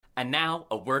And now,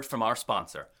 a word from our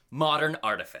sponsor, Modern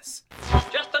Artifice.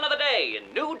 Just another day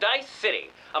in New Dice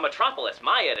City, a metropolis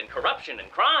mired in corruption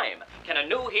and crime. Can a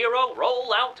new hero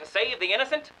roll out to save the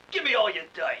innocent? Give me all your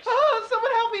dice. Oh,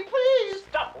 someone help me, please.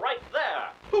 Stop right there.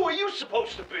 Who are you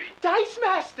supposed to be? Dice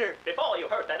Master. Before you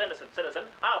hurt that innocent citizen,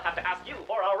 I'll have to ask you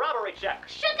for a robbery check.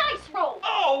 Should dice roll.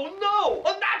 Oh, no!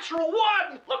 A natural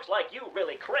one! Looks like you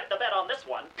really crit the bet on this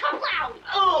one. Kablow!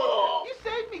 Ugh! You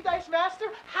saved me, Dice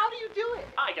Master. How do you do it?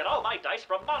 I get all my dice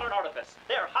from Modern Artifice.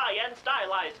 Their high-end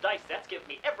stylized dice sets give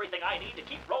me everything I need to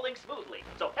keep rolling smoothly.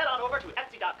 So head on over to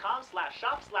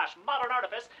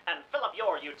etsy.com/shop/modernartifice and fill up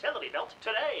your utility belt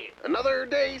today. Another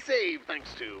day saved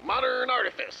thanks to Modern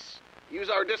Artifice. Use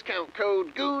our discount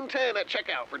code GOON10 at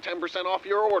checkout for 10% off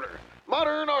your order.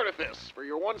 Modern Artifice, for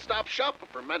your one-stop shop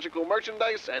for magical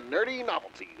merchandise and nerdy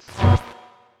novelties.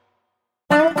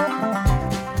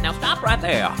 Now stop right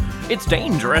there. It's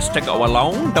dangerous to go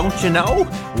alone, don't you know?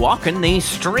 Walking these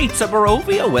streets of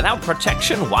Barovia without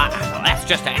protection, why, that's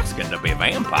just asking to be a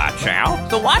vampire,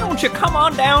 child. So why don't you come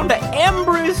on down to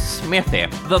Embry's Smithy,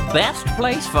 the best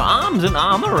place for arms and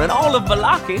armor in all of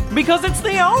Vallaki, because it's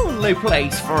the only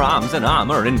place for arms and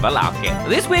armor in Vallaki.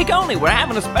 This week only, we're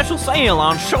having a special sale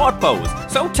on short bows,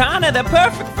 so tiny they're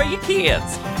perfect for your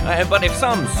kids. But if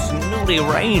some snooty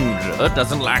ranger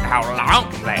doesn't like how long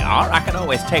they are, I can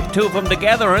always tape two of them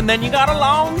together and then you got a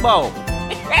long bow.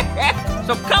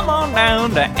 So come on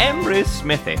down to Embry's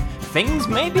Smithy. Things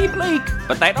may be bleak,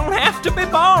 but they don't have to be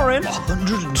boring.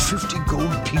 150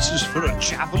 gold pieces for a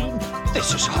javelin?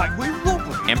 This is highway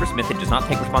robbery. Embry Smithy does not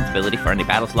take responsibility for any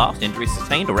battles lost, injuries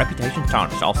sustained, or reputations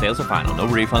tarnished. All sales are final. No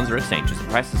refunds or exchanges. The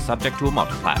price is subject to a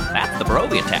multiplier. That's the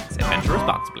Barovia tax. Adventure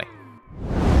responsibly.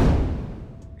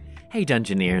 Hey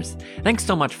Dungeoneers, thanks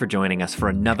so much for joining us for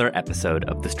another episode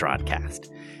of the Strahdcast.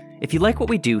 If you like what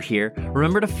we do here,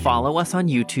 remember to follow us on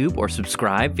YouTube or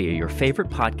subscribe via your favorite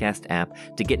podcast app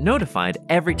to get notified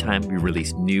every time we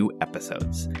release new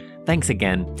episodes. Thanks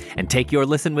again, and take your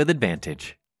listen with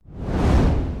advantage.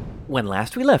 When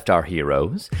last we left our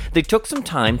heroes, they took some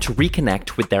time to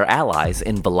reconnect with their allies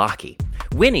in Vallaki.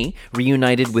 Winnie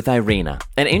reunited with Irina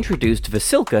and introduced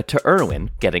Vasilka to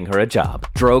Erwin, getting her a job.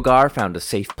 Drogar found a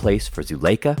safe place for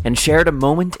Zuleika and shared a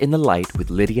moment in the light with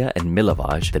Lydia and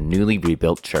Milovaj, the newly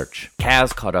rebuilt church.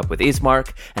 Kaz caught up with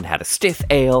Ismark and had a stiff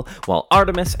ale, while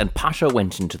Artemis and Pasha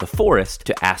went into the forest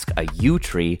to ask a yew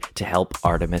tree to help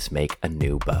Artemis make a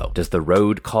new bow. Does the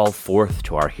road call forth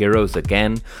to our heroes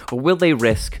again, or will they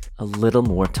risk a little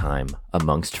more time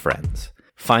amongst friends?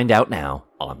 Find out now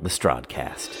on the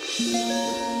Strahdcast.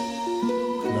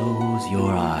 Close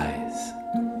your eyes.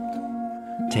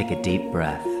 Take a deep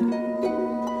breath.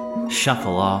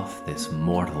 Shuffle off this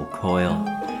mortal coil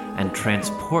and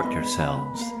transport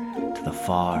yourselves to the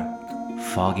far,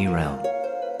 foggy realm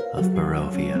of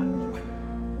Barovia.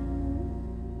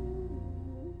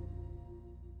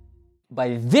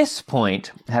 By this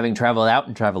point, having traveled out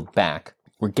and traveled back,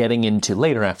 we're getting into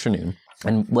later afternoon.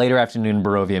 And later afternoon in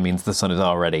Barovia means the sun is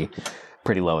already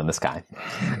pretty low in the sky.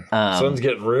 Sun's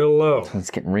getting real low. It's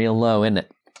getting real low, isn't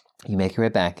it? You make your way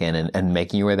back in and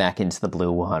making your way back into the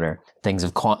blue water. Things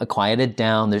have quieted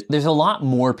down. There's a lot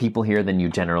more people here than you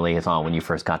generally saw when you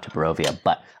first got to Barovia,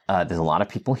 but there's a lot of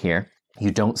people here. You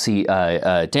don't see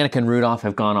Danica and Rudolph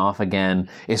have gone off again.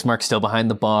 Ismark's still behind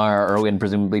the bar. Erwin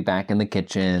presumably back in the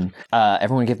kitchen.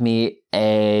 Everyone give me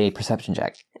a perception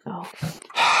check. Oh.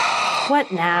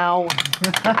 What now?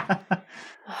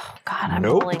 Oh, God, I'm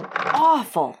rolling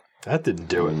awful. That didn't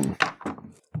do it.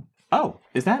 Oh,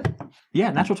 is that? Yeah,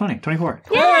 natural 20, 24.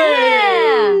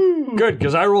 Yeah! Good,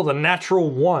 because I rolled a natural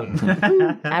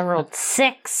 1. I rolled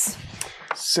 6.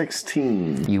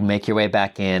 16. You make your way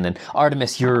back in, and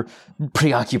Artemis, you're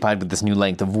preoccupied with this new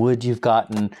length of wood you've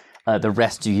gotten. The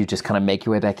rest of you just kind of make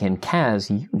your way back in. Kaz,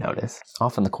 you notice,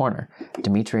 off in the corner,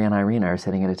 Dimitri and Irina are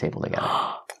sitting at a table together.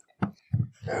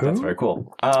 That's very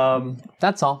cool.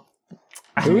 That's all.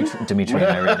 Dimitri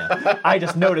and Irina. I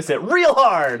just noticed it real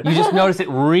hard. You just notice it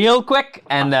real quick,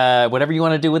 and whatever you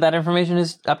want to do with that information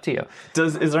is up to you.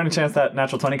 Is there any chance that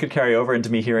natural 20 could carry over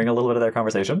into me hearing a little bit of their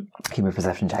conversation? Give me a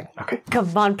perception check. Okay.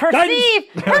 Come on, perceive!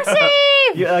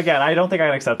 Perceive! Yeah, again, I don't think I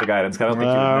can accept the guidance, because I don't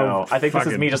think you would know. I think this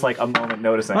is me just like a moment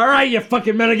noticing. All right, you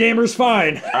fucking metagamers,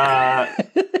 fine.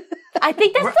 I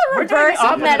think that's the reverse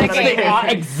of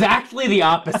metagame. Exactly the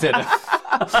opposite.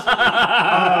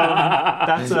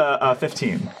 That's a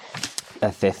 15.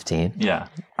 A 15? Yeah.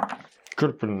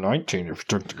 Could have been a 19 if you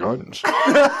took the guidance. You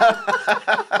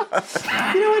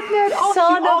know what, Ned?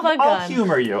 I'll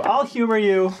humor you. I'll humor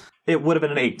you. It would have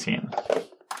been an 18.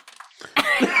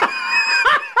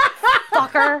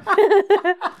 Fucker.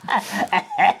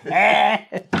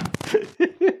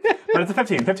 But it's a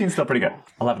 15. 15's still pretty good.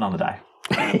 11 on the die.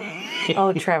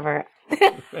 Oh, Trevor.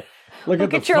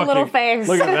 Look at your little face.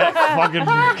 Look at that fucking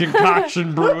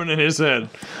concoction brewing in his head.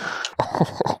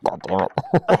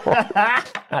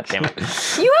 God damn it.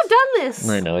 You have done this.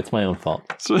 I know, it's my own fault.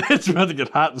 So it's about to get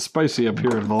hot and spicy up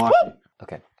here in Milwaukee.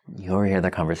 Okay, you overhear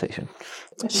their conversation.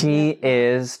 She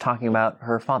is talking about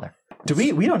her father. Do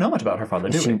we don't know much about her father,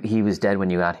 do we? He was dead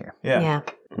when you got here. Yeah.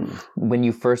 When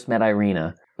you first met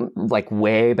Irina, like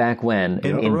way back when,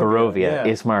 in Barovia,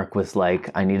 Ismark was like,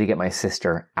 I need to get my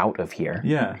sister out of here.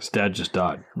 Yeah. His dad just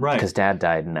died. Right. Because dad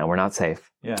died and now we're not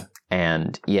safe. Yeah.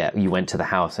 And you went to the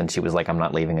house and she was like, I'm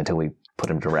not leaving until we put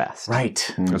him to rest.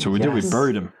 Right. That's what we did. We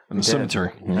buried him in the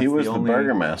cemetery. He was the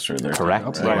burgomaster there.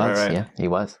 Correct. He was. Right. Yeah, he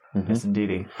was. Mm-hmm. Yes,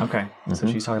 indeedy. Okay. So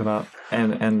she's talking about,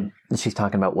 and she's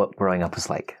talking about what growing up was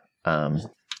like. And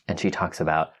she talks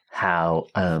about how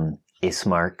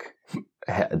Ismark,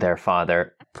 their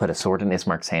father, put a sword in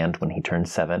Ismark's hand when he turned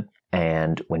 7.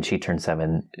 And when she turned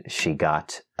 7, she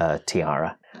got a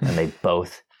tiara. And they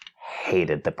both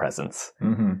hated the presents.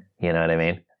 Mm-hmm. You know what I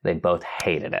mean? They both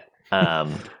hated it.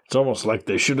 It's almost like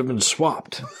they should have been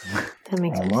swapped. That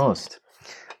makes sense. Almost.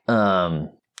 And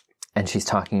she's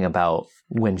talking about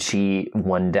when she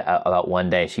one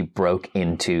day she broke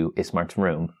into Ismark's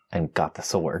room and got the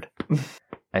sword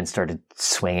and started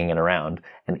swinging it around.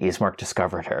 And Ismark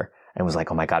discovered her and was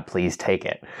like, "Oh my God, please take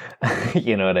it."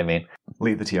 You know what I mean?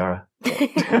 Leave the tiara. Leave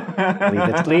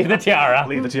the tiara.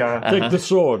 Leave the tiara. Take the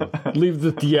sword. Leave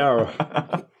the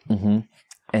tiara. Mm-hmm.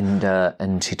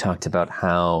 And she talked about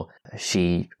how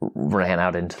she ran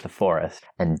out into the forest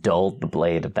and dulled the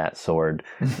blade of that sword,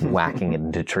 whacking it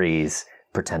into trees,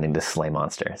 pretending to slay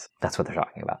monsters. That's what they're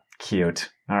talking about. Cute.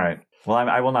 All right. Well,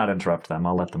 I will not interrupt them.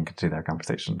 I'll let them continue their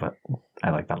conversation, but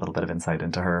I like that little bit of insight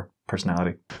into her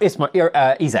personality.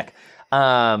 Izek.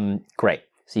 Great.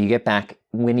 So you get back.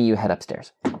 Winnie, you head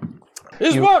upstairs.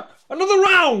 What? Another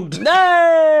round!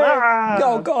 No!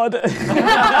 Oh, God.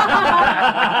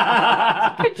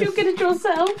 Could you get it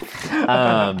yourself?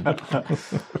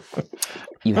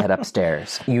 You head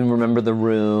upstairs. You remember the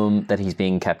room that he's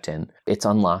being kept in. It's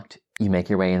unlocked. You make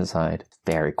your way inside.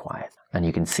 Very quiet. And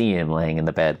you can see him laying in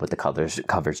the bed with the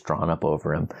covers drawn up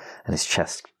over him and his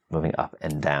chest moving up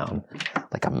and down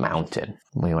like a mountain.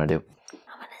 What do you want to do?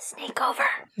 I'm going to sneak over.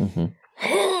 Mm-hmm.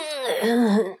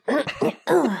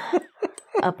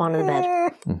 Up onto the bed.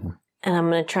 Mm-hmm. And I'm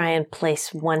going to try and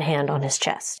place one hand on his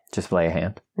chest. Just lay a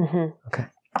hand? Mm-hmm. Okay.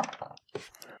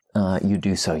 You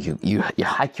do so. You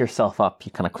hike yourself up.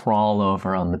 You kind of crawl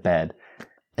over on the bed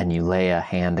and you lay a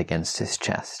hand against his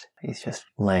chest. He's just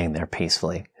laying there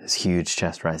peacefully, his huge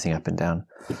chest rising up and down.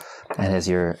 And as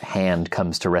your hand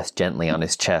comes to rest gently on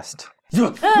his chest,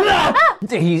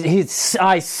 his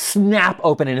eyes snap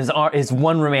open and his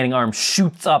one remaining arm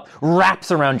shoots up,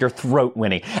 wraps around your throat,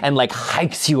 Winnie, and like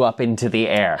hikes you up into the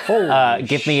air.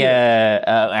 Give me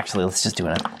actually, let's just do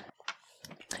it.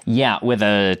 Yeah, with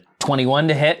a 21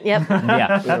 to hit. Yep.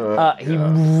 Yeah. He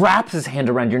wraps his hand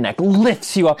around your neck,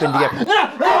 lifts you up into the air.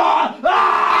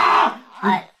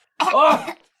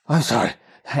 I'm sorry.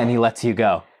 And he lets you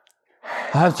go.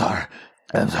 I'm sorry.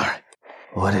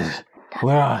 What is it?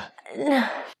 Where are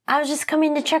I was just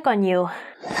coming to check on you.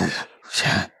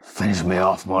 Finish me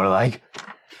off, more like.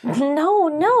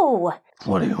 No.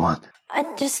 What do you want?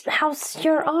 How's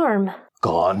your arm?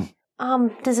 Gone.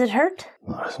 Does it hurt?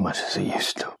 Not as much as it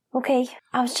used to. Okay,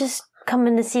 I was just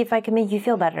coming to see if I could make you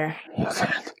feel better. You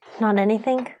can't. Not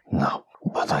anything? No,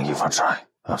 but thank you for trying.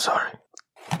 I'm sorry.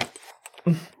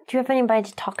 Do you have anybody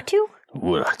to talk to? Who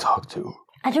would I talk to?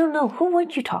 I don't know. Who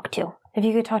would you talk to? If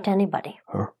you could talk to anybody.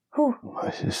 Her. Who?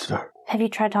 My sister. Have you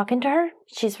tried talking to her?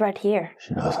 She's right here.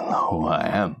 She doesn't know who I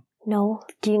am. No.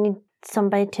 Do you need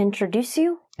somebody to introduce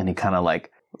you? And he kind of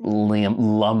like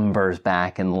lumbers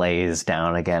back and lays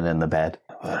down again in the bed.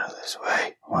 Better this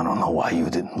way. I don't know why you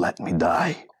didn't let me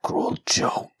die. Cruel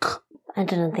joke. I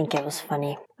didn't think it was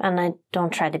funny. And I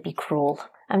don't try to be cruel.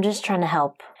 I'm just trying to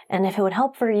help. And if it would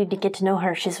help for you to get to know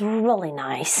her, she's really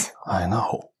nice. I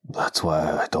know. That's why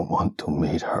I don't want to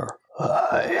meet her.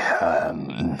 I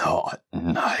am not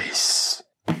nice.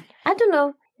 I don't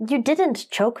know. You didn't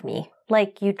choke me.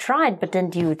 Like, you tried, but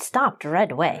then you stopped right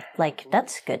away. Like,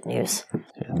 that's good news.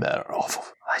 You're better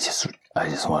off. I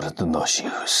just wanted to know she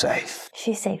was safe.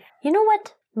 She's safe. You know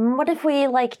what? What if we,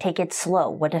 take it slow?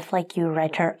 What if, you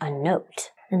write her a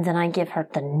note? And then I give her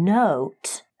the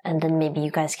note, and then maybe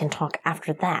you guys can talk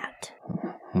after that.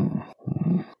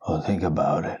 I'll think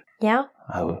about it. Yeah?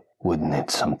 I would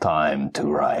need some time to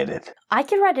write it. I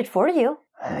can write it for you.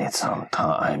 I need some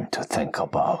time to think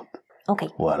about Okay.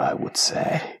 what I would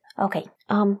say. Okay.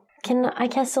 Can I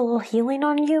cast a little healing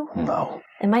on you? No,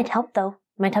 It might help, though.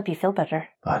 It might help you feel better.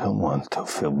 I don't want to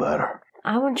feel better.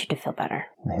 I want you to feel better.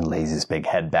 He lays his big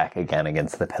head back again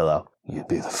against the pillow. You'd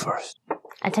be the first.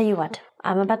 I tell you what,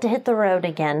 I'm about to hit the road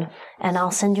again, and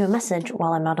I'll send you a message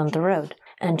while I'm out on the road,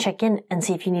 and check in and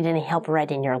see if you need any help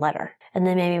writing your letter. And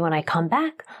then maybe when I come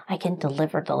back, I can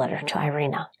deliver the letter to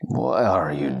Irina. Why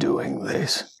are you doing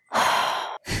this?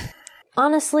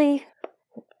 Honestly,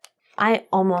 I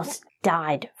almost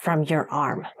died from your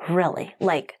arm. Really.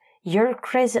 Like, your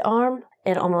crazy arm,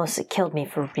 it almost killed me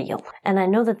for real. And I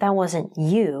know that that wasn't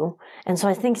you, and so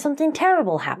I think something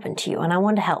terrible happened to you, and I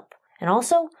want to help. And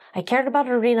also, I cared about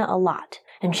Irina a lot,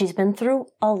 and she's been through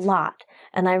a lot,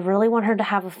 and I really want her to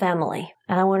have a family,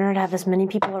 and I want her to have as many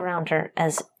people around her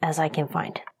as I can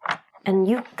find.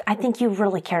 And I think you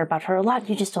really care about her a lot,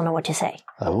 you just don't know what to say.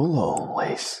 I will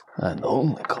always and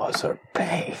only cause her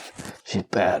pain. She's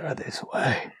better this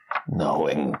way.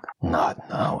 Knowing, not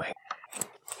knowing.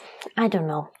 I don't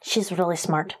know. She's really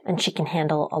smart, and she can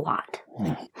handle a lot.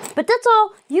 But that's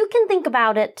all. You can think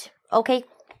about it, okay?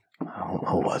 I don't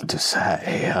know what to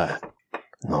say.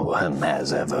 No one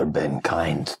has ever been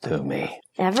kind to me.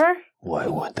 Ever? Why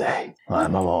would they?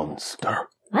 I'm a monster.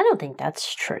 I don't think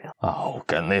that's true. How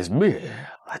can this be?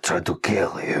 I tried to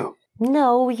kill you.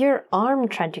 No, your arm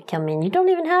tried to kill me, and you don't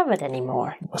even have it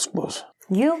anymore. I suppose.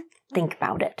 You think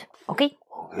about it, okay?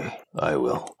 Okay, I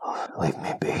will. Leave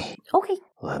me be. Okay.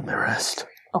 Let me rest.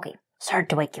 Okay, sorry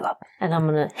to wake you up. And I'm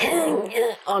gonna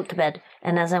onto bed.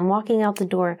 And as I'm walking out the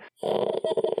door,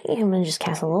 I'm gonna just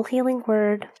cast a little healing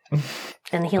word.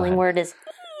 And the healing word is...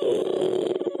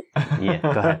 Yeah,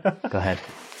 go ahead.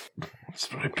 It's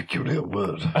a very peculiar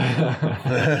word.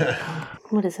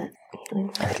 What is it?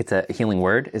 I think it's a healing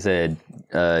word. Is a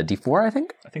D4, I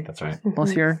think? I think that's right.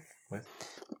 Plus your...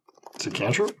 It's a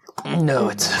cantrip? No,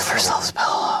 it's a first level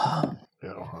spell.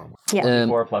 Yeah.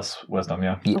 4 plus wisdom,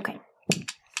 yeah. Okay.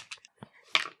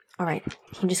 All right.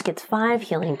 He just gets 5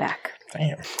 healing back.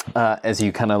 Damn. As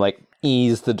you kind of like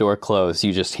ease the door closed,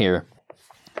 you just hear...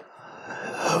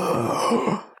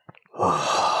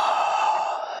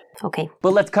 Okay.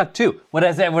 But let's cut to, what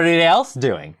is everybody else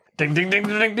doing? Ding ding ding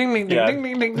ding ding ding Yeah. ding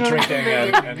ding ding ding Drinking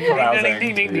and carousing.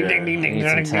 ding ding ding ding ding Need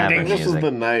some tavern This is music.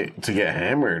 the night to get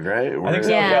hammered, right? I think so.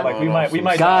 Yeah. Yeah, like we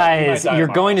might. Guys, die you're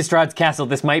tomorrow. going to Strahd's castle.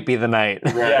 This might be the night.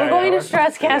 Yeah, We're going to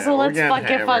Strahd's castle. we're Let's getting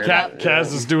fucking fuck hammered. up.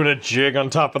 Kaz is doing a jig on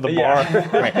top of the bar.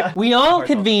 Right. We all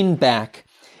convene back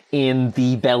in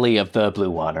the belly of the Blue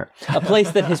Water, a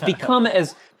place that has become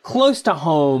as close to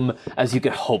home as you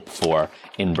could hope for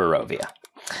in Barovia.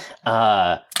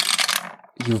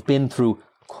 You've been through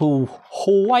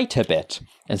quite a bit,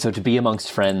 and so to be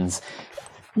amongst friends,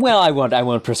 well, I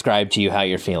won't prescribe to you how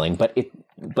you're feeling, but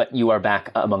you are back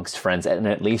amongst friends, and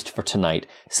at least for tonight,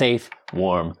 safe,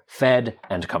 warm, fed,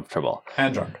 and comfortable.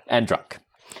 And drunk. And drunk.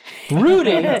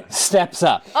 Rudy steps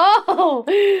up. Oh!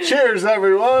 Cheers,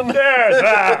 everyone!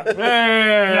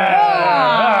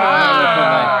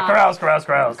 Carouse.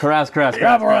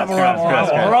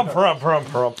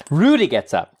 Rudy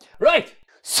gets up. Right,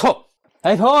 so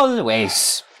I've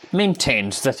always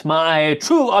maintained that my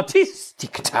true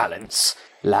artistic talents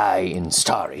lie in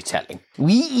storytelling,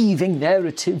 weaving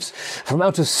narratives from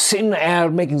out of thin air,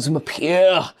 making them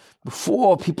appear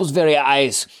before people's very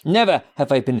eyes. Never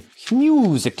have I been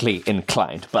musically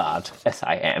inclined, bard as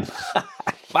I am.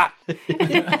 But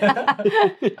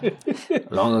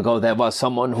long ago there was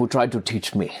someone who tried to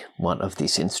teach me one of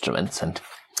these instruments, and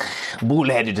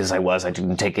bull-headed as I was, I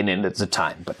didn't take it in at the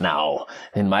time. But now,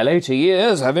 in my later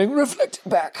years, having reflected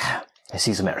back, I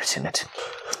see the merit in it.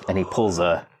 And he pulls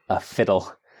a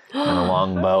fiddle and a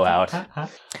long bow out.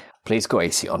 Please go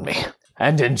easy on me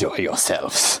and enjoy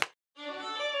yourselves.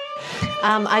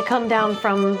 I come down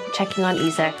from checking on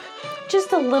Izek.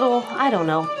 Just a little, I don't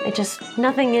know. It just,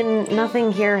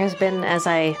 nothing here has been as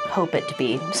I hope it to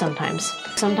be sometimes.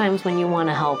 Sometimes when you want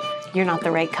to help, you're not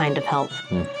the right kind of help.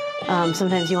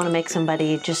 Sometimes you want to make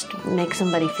somebody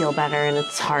feel better, and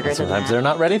it's harder than that. Sometimes they're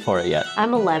not ready for it yet.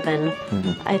 I'm 11.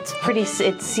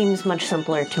 It seems much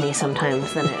simpler to me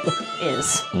sometimes than it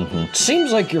is.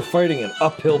 Seems like you're fighting an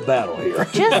uphill battle here.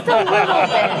 Just a little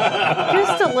bit.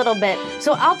 Just a little bit.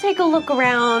 So I'll take a look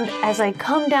around. As I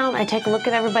come down, I take a look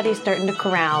at everybody starting to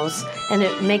carouse, and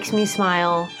it makes me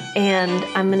smile. And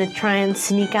I'm going to try and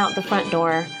sneak out the front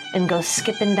door and go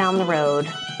skipping down the road.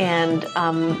 And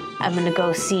I'm going to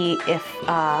go see if,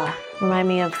 remind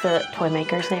me of the toy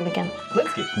maker's name again?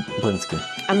 Blinsky.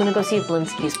 I'm going to go see if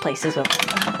Blinsky's place is open.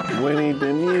 Winnie,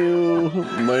 didn't you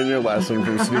learn your lesson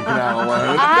from sneaking out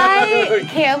alone? I,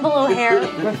 Campbell O'Hare,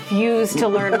 refuse to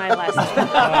learn my lesson.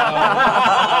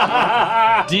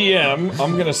 DM,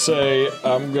 I'm gonna say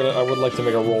I would like to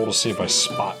make a roll to see if I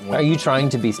spot one. Are you trying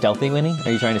to be stealthy, Winnie?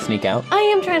 Are you trying to sneak out? I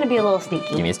am trying to be a little sneaky.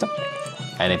 Give me a stealth check.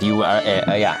 And if you are,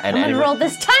 I'm gonna roll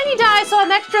this tiny die so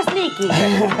I'm extra sneaky.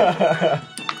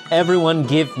 Everyone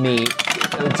give me,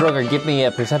 Droger, give me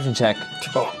a perception check.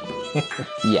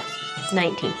 Yes.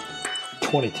 19.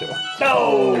 22.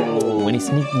 When you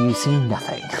sneak, you see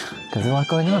nothing. Because there's a lot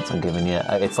going on, so I'm giving you,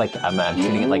 it's like, I'm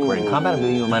treating it like we're in combat, I'm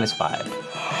giving you a -5.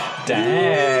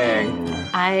 Dang.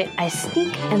 I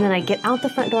sneak, and then I get out the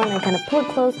front door, and I kind of pull it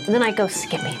closed, and then I go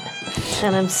skipping.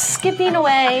 And I'm skipping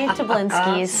away to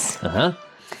Blinsky's.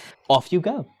 Off you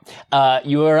go.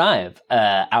 You arrive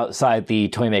outside the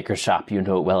toy maker shop. You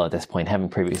know it well at this point, having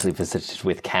previously visited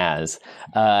with Kaz.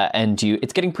 And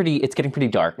it's getting pretty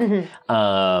dark.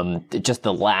 Just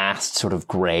the last sort of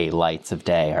gray lights of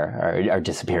day are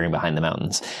disappearing behind the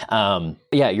mountains.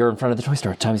 You're in front of the toy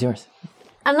store. Time's yours.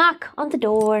 I knock on the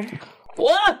door.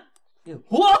 What?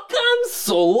 What comes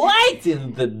so late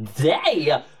in the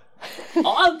day?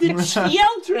 All the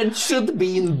children should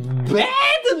be in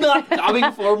bed, not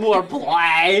coming for more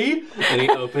play. And he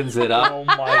opens it up. Oh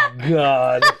my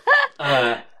god.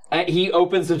 He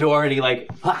opens the door and he like,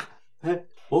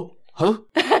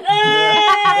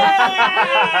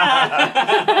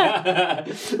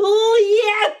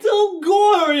 Little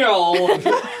girl.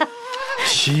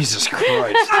 Jesus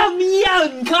Christ. Come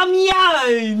in.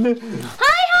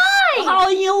 Hi! Oh,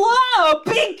 hello,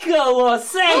 Piccolo.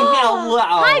 Say hello.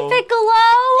 Hi, Piccolo!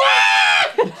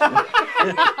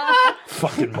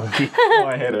 Fucking monkey. Oh,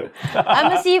 I hate it. I'm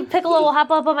gonna see if Piccolo will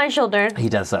hop up on my shoulder. he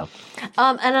does so.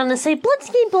 And I'm gonna say,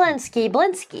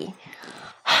 Blinsky.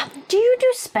 Do you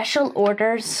do special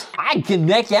orders? I can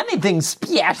make anything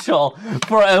special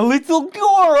for a little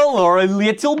girl or a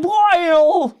little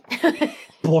boy.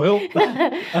 Boyle?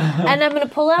 And I'm gonna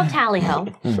pull out Tally-Ho.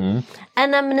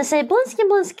 And I'm gonna say,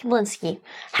 Blinsky.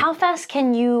 How fast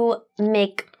can you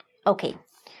make... Okay.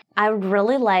 I would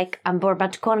really like... We're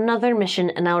about to go on another mission,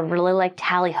 and I would really like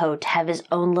Tally-Ho to have his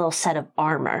own little set of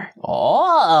armor.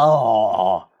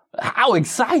 Oh, how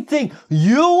exciting!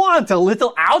 You want a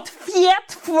little outfit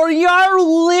for your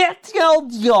little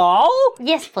doll?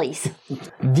 Yes, please.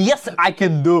 This I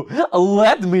can do.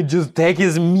 Let me just take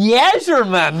his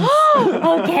measurements.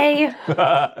 Okay.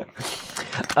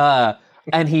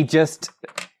 And he takes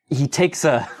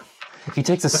a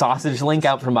sausage link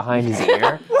out from behind his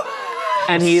ear.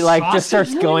 And he just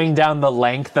starts going down the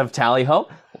length of Tally-Ho.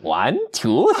 1,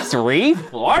 2, 3,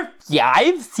 4,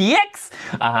 5, 6.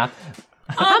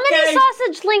 How many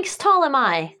sausage links tall am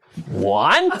I?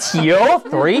 1, 2,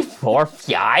 3, 4,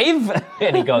 5.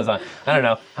 And he goes on. I don't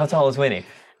know. How tall is Winnie?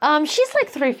 She's like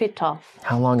 3 feet tall.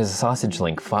 How long is a sausage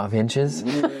link? 5 inches?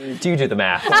 Do you do the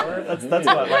math? That's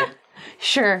what, like,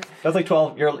 Sure. that's like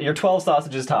 12. You're 12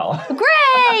 sausages tall.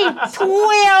 Great!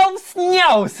 12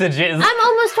 sausages. I'm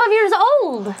almost 12 years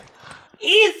old.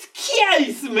 It's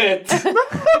casement.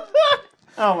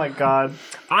 Oh my god.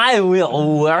 I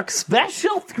will work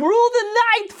special through the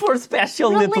night for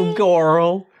special little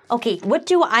girl. Okay, what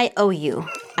do I owe you?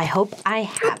 I hope I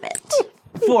have it.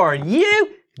 For you,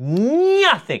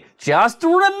 nothing. Just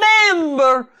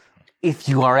remember, if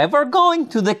you are ever going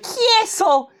to the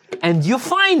castle and you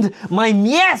find my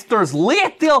master's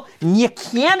little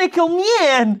mechanical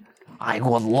man, I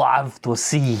would love to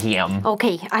see him.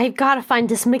 Okay, I've got to find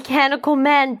this mechanical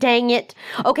man, dang it.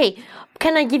 Okay,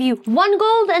 can I give you 1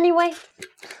 gold anyway?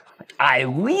 I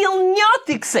will not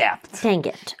accept. Dang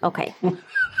it. Okay.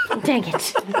 Dang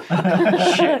it.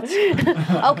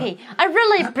 Okay, I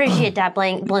really appreciate that,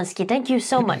 Blinsky. Thank you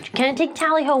so much. Can I take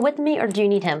Tally-Ho with me, or do you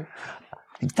need him?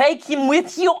 Take him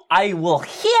with you. I will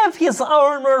have his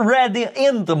armor ready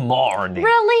in the morning.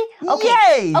 Really?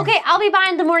 Okay. Yay! Okay, I'll be by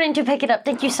in the morning to pick it up.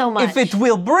 Thank you so much. If it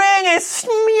will bring a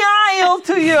smile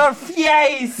to your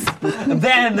face,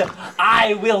 then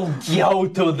I will go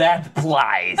to that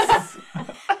place.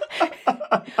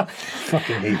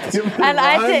 Fucking hate this. And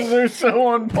I think They're so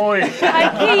on point.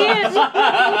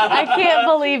 I can't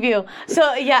believe you.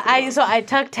 So yeah, I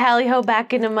tuck Tally-Ho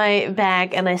back into my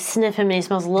bag and I sniff him and he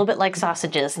smells a little bit like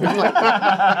sausages. And I'm like,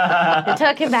 I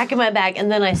tuck him back in my bag and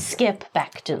then I skip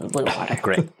back to the blue water.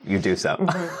 Great. You do so.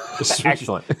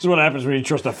 Excellent. This is what happens when you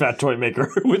trust a fat toy maker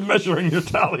with measuring your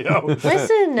Tally-Ho.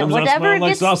 Listen, Comes out smelling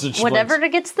like sausage whatever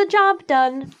links. gets the job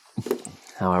done.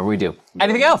 However we do.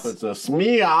 Anything else? It's a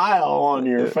smile on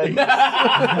your face.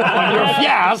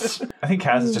 Yes. I think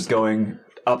Kaz is just going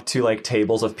up to like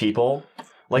tables of people.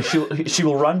 Like she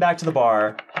will run back to the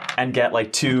bar and get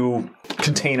like 2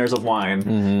 containers of wine,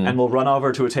 and we'll run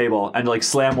over to a table and like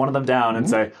slam one of them down and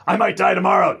say, "I might die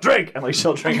tomorrow. Drink!" And like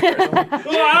she'll drink. Okay.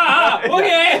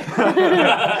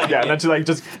 Yeah, and then to like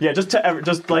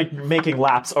just like making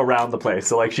laps around the place.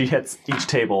 So like she hits each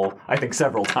table, I think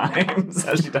several times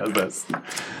as she does this.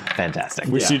 Fantastic.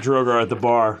 We see Drogar at the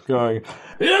bar going,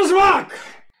 "Yes, Mark!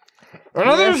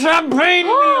 Another champagne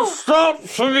stop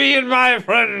for me and my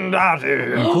friend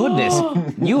Artie." Goodness,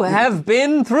 you have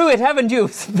been through it, haven't you,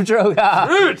 Drogar?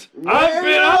 I've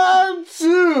been up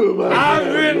too.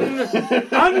 I've been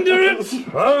under it,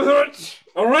 over it,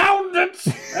 around it,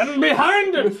 and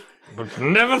behind it, but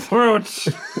never through it.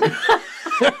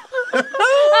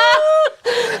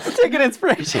 Take an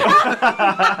inspiration.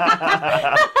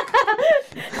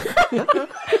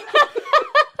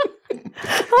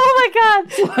 Oh my God,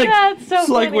 that's so It's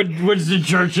funny. like with Winston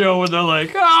Churchill when they're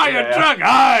like, you're drunk,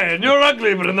 and you're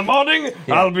ugly, but in the morning,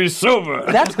 I'll be sober.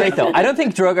 That's great, though. I don't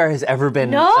think Drogar has ever been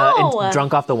No.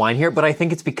 drunk off the wine here, but I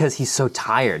think it's because he's so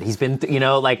tired. He's been,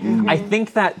 I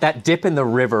think that dip in the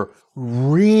river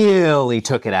really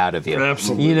took it out of you.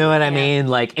 Absolutely. You know what I mean?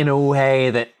 Like, in a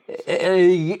way that,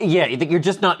 that you're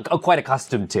just not quite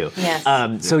accustomed to. Yes.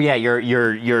 So yeah,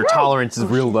 your tolerance is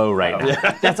real low right now.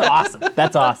 That's awesome.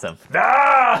 That's awesome.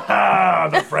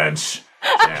 The French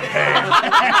champagne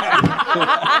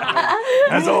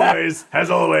has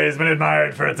always been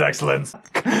admired for its excellence.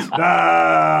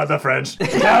 The French.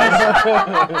 Hey,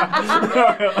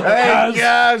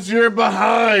 guys, you're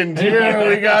behind. Here,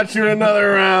 we got you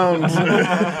another round.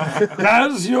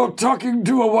 As you're talking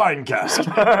to a wine cask.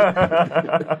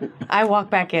 I walk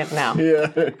back in now.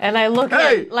 Yeah. And I look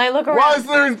Hey, I look around. why is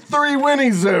there 3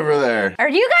 Winnies over there? Are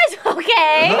you guys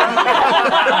okay?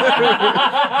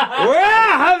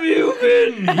 Where have you been?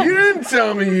 You didn't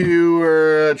tell me you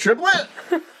were a triplet.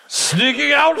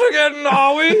 Sneaking out again,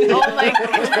 are we? Oh my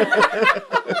God.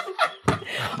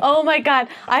 Oh my God.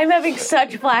 I'm having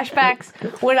such flashbacks.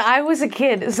 When I was a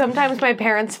kid, sometimes my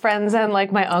parents' friends and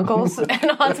like my uncles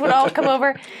and aunts would all come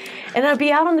over. And I'd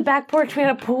be out on the back porch. We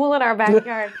had a pool in our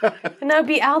backyard. And I'd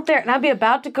be out there and I'd be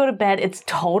about to go to bed. It's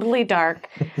totally dark.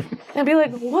 And I'd be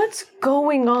like, what's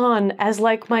going on? As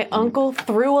like my uncle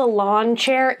threw a lawn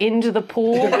chair into the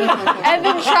pool and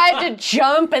then tried to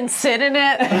jump and sit in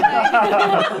it.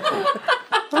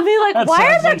 I'd be like,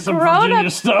 why are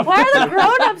the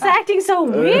grown-ups acting so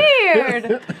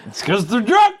weird? It's because they're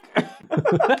drunk.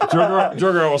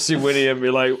 Drogar will see Winnie and be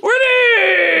like,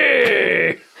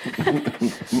 Winnie!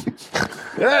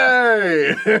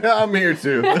 Hey, I'm here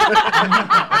too.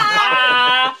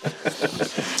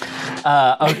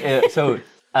 Okay, so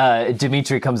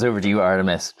Dimitri comes over to you,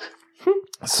 Artemis.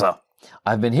 So,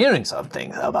 I've been hearing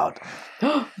something about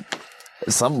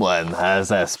someone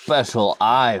has a special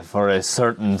eye for a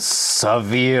certain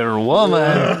severe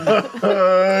woman.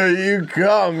 You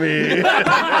got me.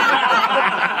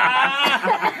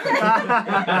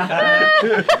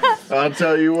 I'll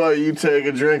tell you what, you take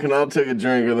a drink and I'll take a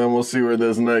drink and then we'll see where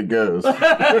this night goes.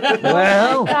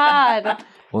 Well, God.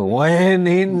 when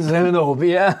in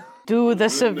Zenobia. Do the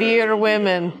severe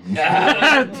women.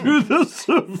 To the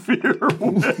severe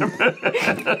women.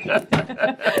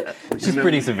 She's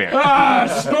pretty severe.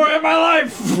 Story of my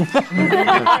life.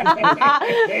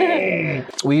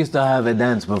 We used to have a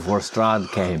dance before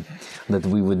Strahd came that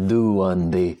we would do on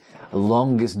the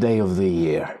longest day of the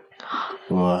year.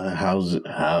 Well, how's it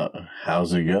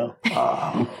go?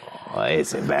 Oh,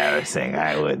 it's embarrassing.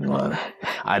 I wouldn't want to.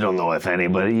 I don't know if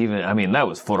anybody even. I mean, that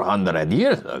was 400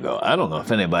 years ago. I don't know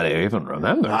if anybody even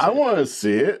remembers. I want to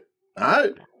see it.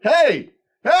 Hey,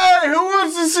 who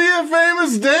wants to see a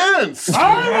famous dance?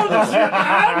 I want to see a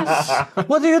dance.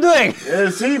 What are you doing?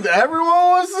 Everyone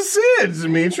wants to see it,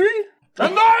 Dimitri.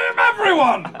 And I am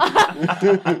everyone.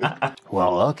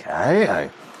 Well, okay.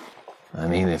 I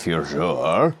mean, if you're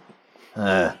sure.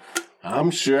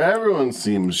 I'm sure everyone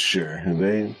seems sure.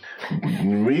 We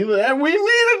need a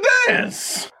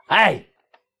dance. Hey,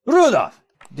 Rudolph,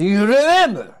 do you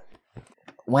remember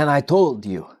when I told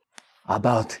you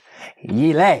about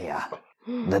Ilea,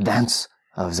 the dance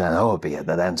of Zenobia,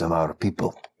 the dance of our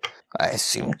people? I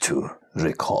seem to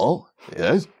recall,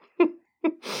 yes?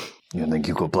 You think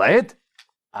you could play it?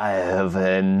 I have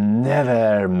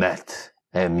never met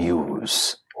a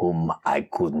muse whom I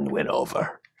couldn't win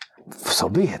over. So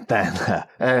be it then.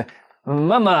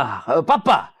 Mama,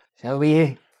 Papa, shall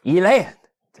we Ilea?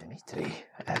 Dimitri,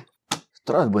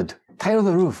 Strahd would tear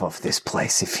the roof off this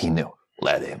place if he knew.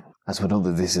 Let him. That's what all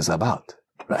of this is about,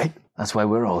 right? That's why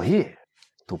we're all here.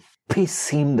 To piss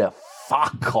him the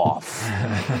fuck off.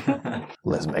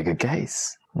 Let's make a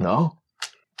case, no?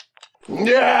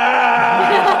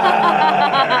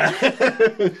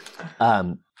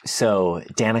 So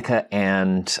Danica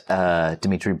and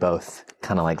Dimitri both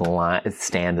kind of like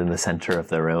stand in the center of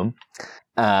the room,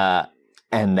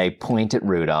 and they point at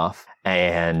Rudolph,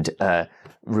 and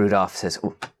Rudolph says,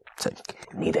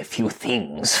 need a few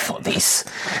things for this.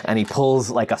 And he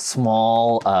pulls like a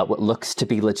small, what looks to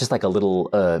be just like a little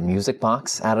music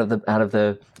box out of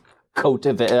the coat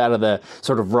of it, out of the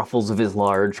sort of ruffles of his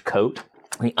large coat.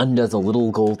 And he undoes a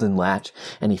little golden latch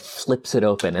and he flips it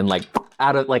open, and like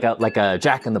out of like a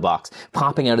Jack in the Box,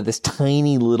 popping out of this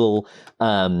tiny little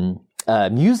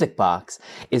music box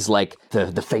is like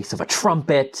the face of a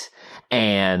trumpet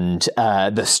and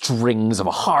the strings of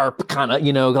a harp kind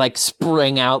of, like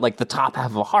spring out, like the top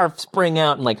half of a harp spring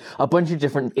out, and like a bunch of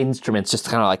different instruments just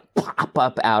kind of like pop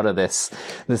up out of this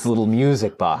little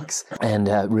music box. And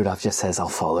Rudolph just says, we'll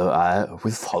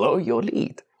follow your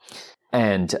lead.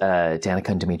 And Danica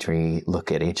and Dimitri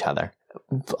look at each other,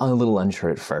 a little unsure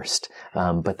at first,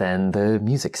 but then the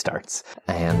music starts,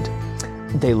 and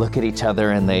they look at each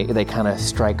other and they kind of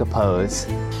strike a pose.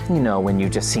 When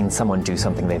you've just seen someone do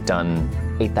something they've done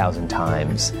 8,000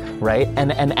 times, right?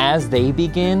 And as they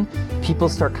begin, people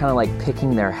start kind of like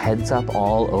picking their heads up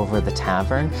all over the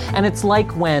tavern. And it's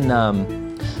like when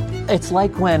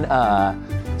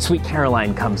Sweet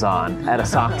Caroline comes on at a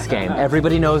Sox game.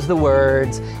 Everybody knows the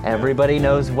words, everybody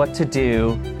knows what to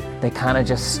do. They kind of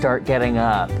just start getting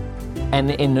up.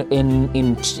 And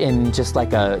in just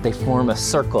like they form a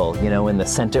circle, in the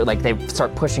center. Like they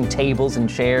start pushing tables and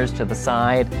chairs to the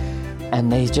side,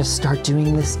 and they just start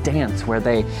doing this dance where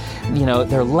they're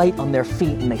light on their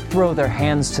feet and they throw their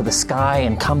hands to the sky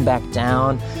and come back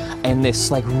down. And this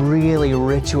like really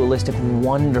ritualistic,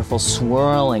 wonderful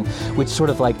swirling, which sort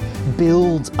of like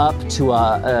builds up to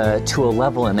a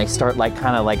level, and they start like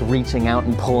kind of like reaching out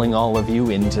and pulling all of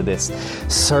you into this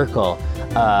circle.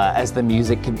 As the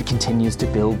music continues to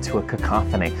build to a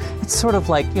cacophony. It's sort of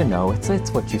like,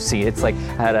 it's what you see. It's like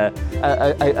at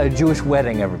a Jewish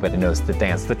wedding, everybody knows the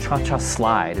dance, the cha-cha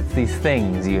slide. It's these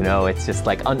things, it's just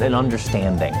like an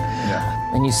understanding.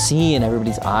 Yeah. And you see in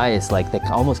everybody's eyes, like they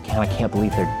almost kind of can't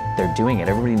believe they're doing it.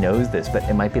 Everybody knows this, but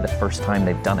it might be the first time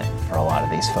they've done it for a lot of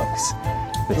these folks,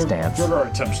 this dance. Jorgar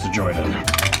attempts to join in.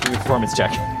 Give me a performance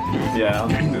check. Yeah, I'll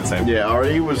do the same. Yeah, or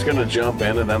he was gonna jump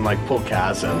in and then like pull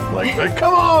Cass in. Like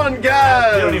come on,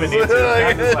 guys! You don't even need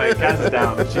to. Cass is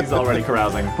down. She's already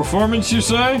carousing. Performance, you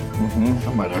say? Mm-hmm.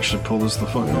 I might actually pull this the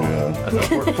fuck off.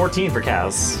 That's a 14 for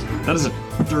Cass. That is a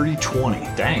dirty 20.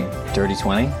 Dang. Dirty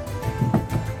 20?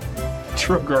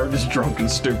 Drogar is drunk in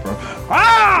stupor.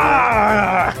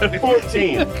 Ah!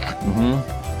 14.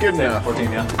 Mm-hmm. Good enough.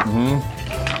 14, yeah.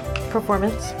 Mm-hmm.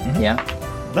 Performance? Mm-hmm. Yeah.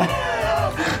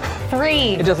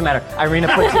 3. It doesn't matter.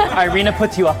 Irina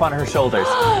puts you up on her shoulders.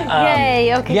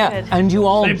 Yay, okay, yeah, good. And you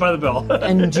all Saved by the bell.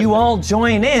 and you all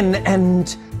join in,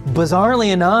 and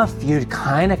bizarrely enough, you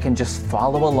kind of can just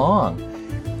follow along.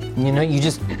 You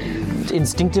just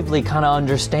instinctively kind of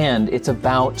understand it's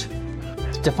about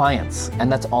defiance,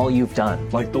 and that's all you've done.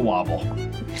 Like the wobble.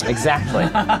 Exactly.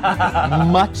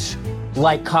 Much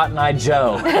like Cotton Eye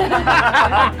Joe.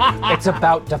 It's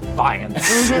about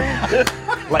defiance.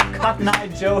 Like Cotton Eye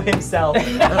Joe himself.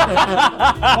 What's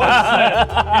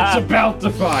that? It's about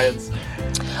defiance.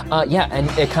 Yeah, and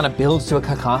it kind of builds to a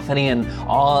cacophony, and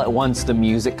all at once the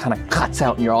music kind of cuts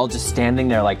out, and you're all just standing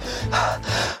there like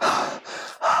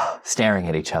staring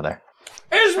at each other.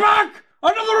 Ismark!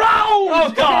 Another round!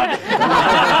 Oh, God!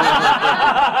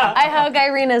 I hug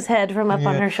Irina's head from up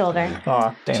on her shoulder.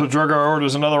 Aw, damn. So Drogar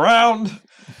orders another round,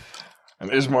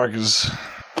 and Ismark is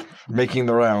making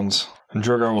the rounds. And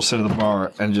Drogar will sit at the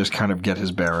bar and just kind of get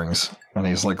his bearings. And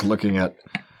he's like looking at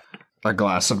a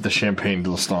glass of the Champagne de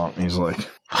l'Instant, and he's like...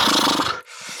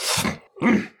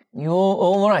 You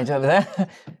all right over there?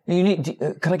 You need?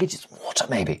 Can I get you some water,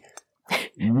 maybe?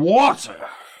 Water?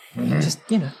 Just,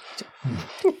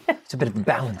 it's a bit of a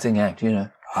balancing act,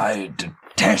 I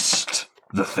detest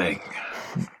the thing.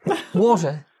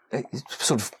 Water, it's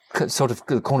sort of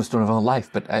the cornerstone of our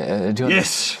life, but do you...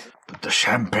 Yes, but the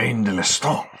Champagne de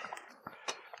l'Instant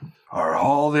are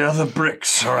all the other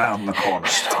bricks around the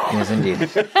cornerstone. Yes, indeed.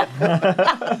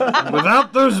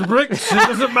 Without those bricks, it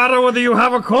doesn't matter whether you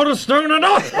have a cornerstone or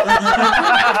not.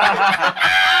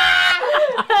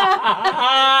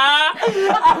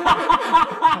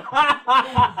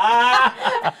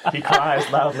 He cries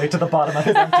loudly to the bottom of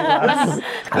his empty glass.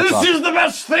 This is the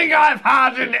best thing I've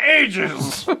had in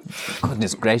ages.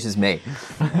 Goodness gracious me.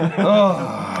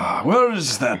 Where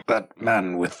is that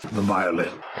man with the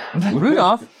violin?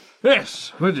 Rudolph?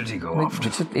 Yes, where did he go off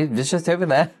to? It's just over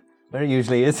there, where it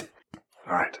usually is.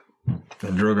 All right,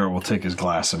 And Drogar will take his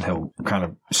glass and he'll kind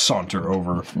of saunter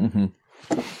over.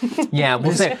 Yeah,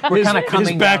 we'll say we're kind of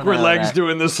coming his backward down legs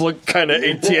doing this look kind of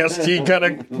ATST kind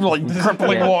of like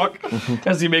crippling walk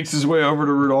as he makes his way over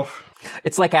to Rudolph.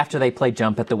 It's like after they play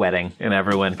jump at the wedding and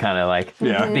everyone kind of like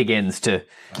begins to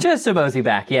just to mosey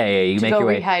back. Yeah, you make your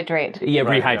way. Rehydrate. Yeah,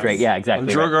 rehydrate. Yeah,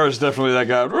 exactly. And Drogar is definitely that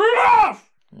guy. Rudolph!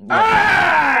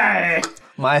 Hey!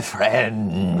 My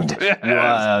friend, you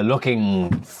are looking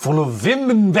full of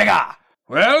vim and vigor.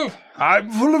 Well, I'm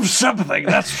full of something,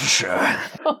 that's for sure.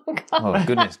 Oh,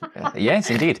 goodness. Yes,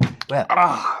 indeed. Well,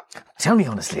 Tell me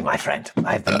honestly, my friend,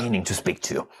 I've been meaning to speak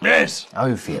to you. Yes. How are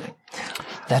you feeling?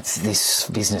 That's this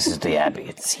business at the Abbey.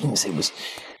 It seems it was,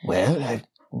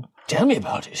 tell me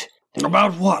about it.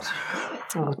 About what?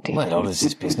 Oh, dear. Well, all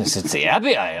this business at the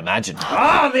Abbey, I imagine.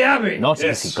 The Abbey! Not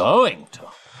easy going to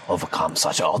overcome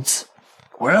such odds.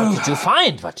 Well, What did you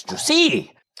find? What did you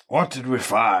see? what did we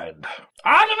find?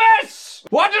 Artemis!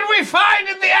 What did we find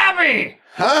in the Abbey?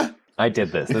 I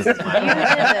did this. This is my You did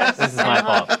this. This is my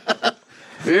fault.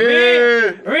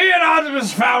 We and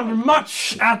Artemis found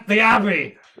much at the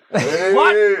Abbey.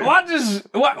 What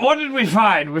did we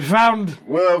find? We found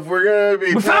Well, if we're gonna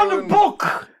be found a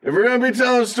book. if we're gonna be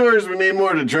telling stories, we need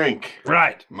more to drink.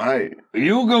 Right.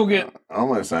 You go get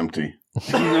Almost empty.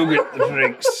 the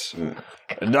drinks.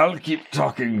 And I'll keep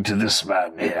talking to this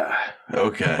man here.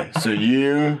 Okay, so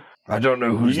you I don't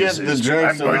know who you get this the is.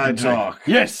 drinks I'm and going I to drink. talk.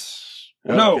 Yes.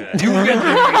 No, Okay. you get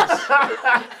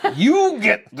the drinks. You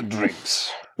get the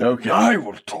drinks. Okay, I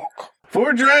will talk.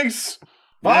 4 drinks.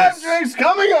 5 drinks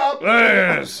coming up.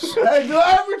 Yes. Hey, did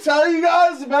I ever tell you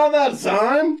guys about that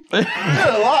time? There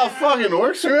had a lot of fucking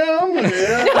orcs around.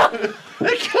 Yeah.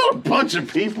 They killed a bunch of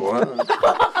people.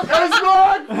 It's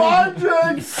like 5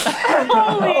 drinks.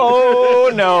 Oh,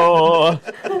 no.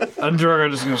 And Drogar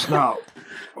just goes, now,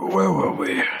 where were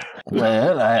we?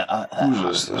 Well, Who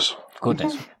is this?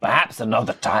 goodness, perhaps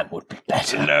another time would be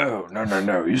better. No.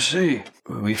 You see,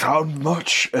 we found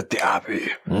much at the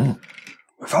Abbey.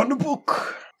 We found a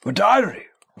book, a diary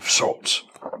of sorts.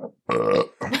 Of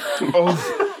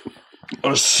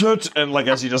a certain, and like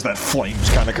as he does that, flames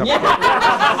kind of come out.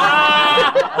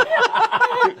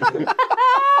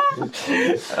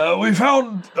 We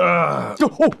found. No,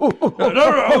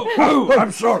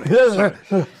 I'm sorry.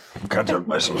 I can't help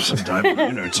myself sometimes.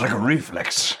 It's like a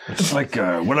reflex. It's like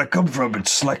where I come from.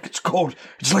 It's like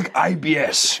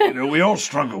IBS. We all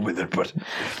struggle with it, but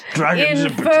dragons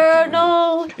in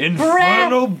particular.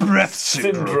 Infernal breath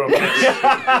syndrome.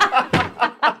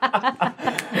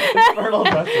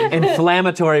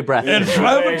 Inflammatory breath.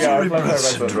 Inflammatory breath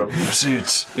syndrome. You see,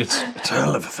 it's a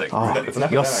hell of a thing.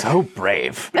 You're so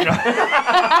brave.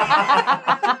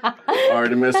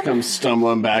 Artemis comes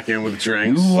stumbling back in with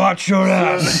drinks. Watch your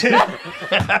ass.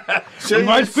 So We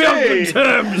might be on see, good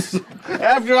terms.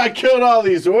 after I killed all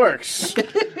these orcs,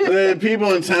 the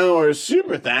people in town were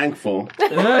super thankful.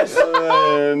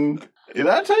 And did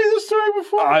I tell you this story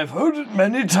before? I've heard it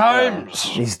many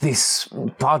times. Is this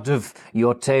part of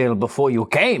your tale before you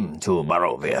came to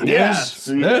Barovia? Yes.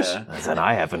 Yes. Then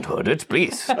I haven't heard it.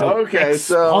 Please, don't Okay,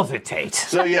 so hesitate.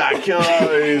 I killed all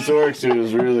these orcs. It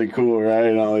was really cool, right?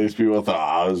 And all these people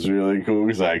thought I was really cool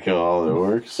because I killed all the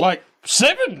orcs. Like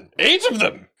 7, 8 of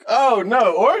them. Oh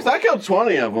no, orcs! I killed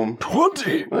 20 of them.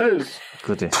 20. There's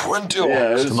 20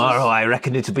 orcs. Tomorrow I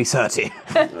reckon it to be 30.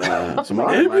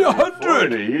 tomorrow Maybe might be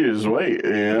 100. 40. You just wait.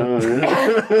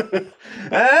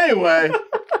 Anyway,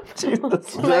 so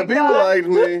people liked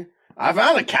me. I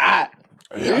found a cat.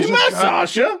 You met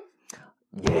Sasha.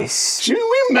 Yes. We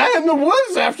met in the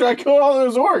woods after I killed all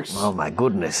those orcs. Oh my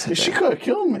goodness. She could have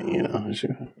killed me,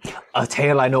 A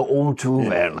tale I know all too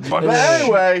well. But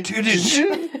anyway,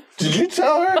 did you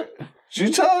tell her? Did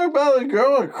you tell her about the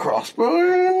girl with a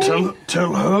crossbow?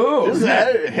 Tell her. Is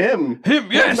that him?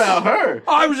 Him, yes. About her.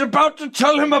 I was about to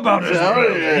tell him about it.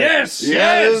 Yes.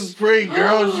 This pretty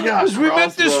girl. She got a As we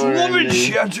met this crossbow in her woman, knee.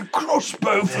 she had a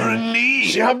crossbow for a knee.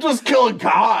 She helped us kill a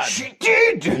god. She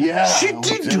did. Yeah, She we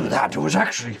did did. do that. It was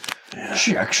actually.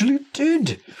 She actually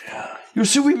did. Yeah. You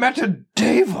see, we met a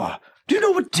Deva. Do you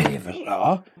know what Devas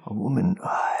are? A woman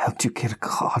helped you kill a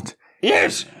god.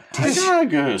 Yes. I gotta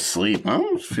go to sleep.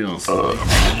 I'm feeling sleepy.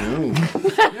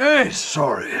 Yes.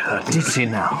 Sorry. Did she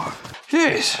now?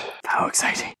 Yes. How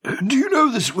exciting. Do you know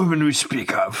this woman we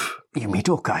speak of? You meet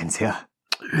all kinds here.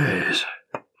 Yes.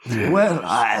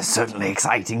 Well, certainly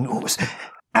exciting news.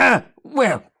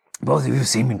 Well, both of you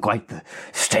seem in quite the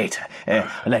state.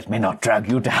 Let me not drag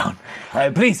you down.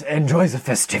 Please enjoy the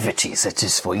festivities. It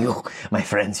is for you, my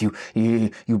friends. You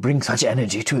bring such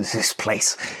energy to this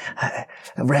place.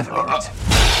 Revel in it.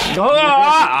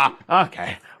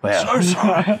 Okay. Well, So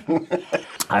sorry.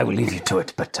 I will leave you to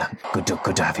it, but good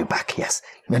to have you back, yes.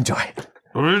 Enjoy.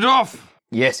 Rudolph!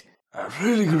 Yes? I've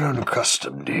really grown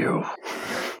accustomed to you.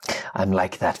 I'm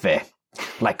like that, Vey.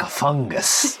 Like a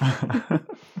fungus.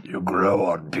 You grow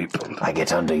on people. I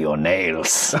get under your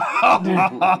nails.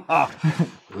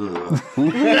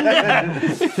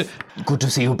 Good to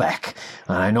see you back.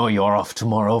 I know you're off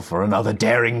tomorrow for another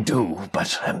daring do,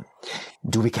 but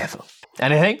do be careful.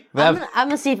 Anything? I'm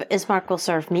gonna see if Ismark will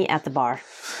serve me at the bar.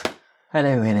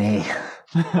 Hello, Winnie.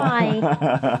 Here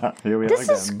Hi. we are This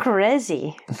again. is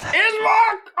crazy.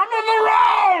 Ismark! Another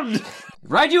round!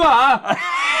 Right you are!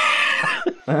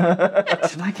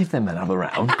 Should I give them another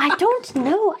round? I don't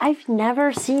know. I've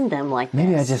never seen them like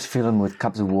Maybe I this. just fill them with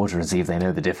cups of water and see if they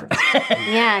know the difference.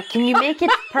 Yeah, can you make it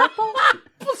purple?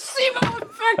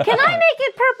 Can I make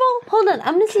it purple? Hold on,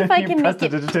 I'm gonna see if I can make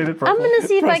it. I'm gonna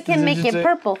see if I can make it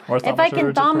purple. If I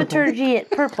can thaumaturgy it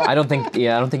purple. I don't think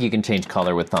you can change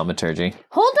color with thaumaturgy.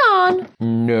 Hold on.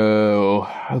 No.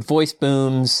 Voice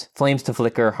booms, flames to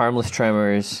flicker, harmless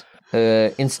tremors,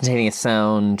 instantaneous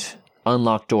sound,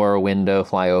 unlock door or window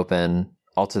fly open,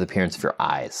 alter the appearance of your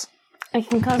eyes. I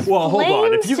can cause Well, hold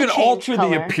on. If you flames can to change alter color.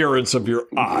 the appearance of your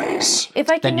eyes, If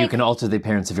I can Then make, you can alter the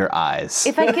appearance of your eyes.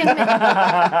 if I can, if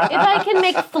I can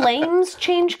make flames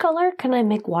change color, can I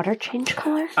make water change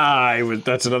color?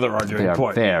 that's another They arguing are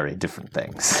point. very different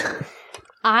things.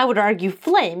 I would argue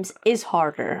flames is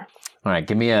harder. All right,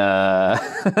 give me a.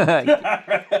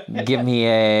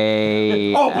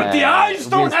 Oh, but the eyes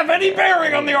don't have any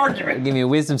bearing on the argument. Give me a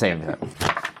wisdom saving throw.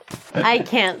 I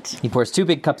can't. He pours 2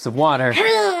 big cups of water, No,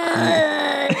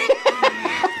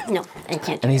 I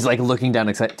can't. and he's like looking down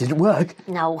excited. Did it work?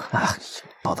 No. Ah,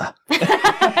 bother.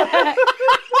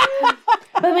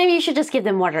 But maybe you should just give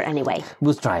them water anyway.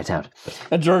 We'll try it out.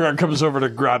 And Drogon comes over to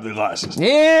grab the glasses.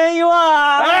 Here you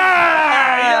are!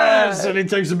 Ah, yes! And he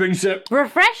takes a big sip.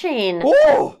 Refreshing.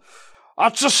 Oh!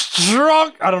 That's a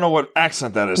strong... I don't know what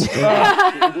accent that is.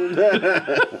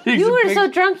 You were so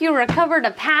drunk you recovered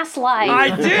a past life.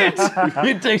 I did!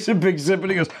 He takes a big sip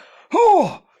and he goes,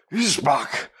 "Oh,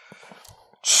 Ismark.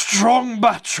 Strong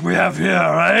batch we have here,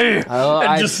 eh?" Oh, and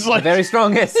I'm just like the very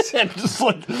strongest. and just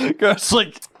like goes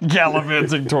like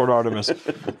gallivanting toward Artemis.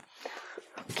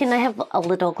 Can I have a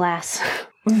little glass?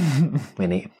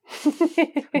 Winnie,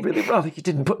 I'd really rather you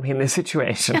didn't put me in this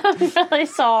situation. I'm really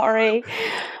sorry.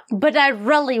 But I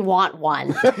really want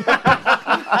one.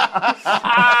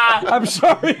 I'm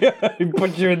sorry I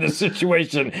put you in this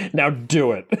situation. Now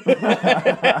do it.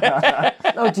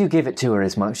 Oh, do give it to her,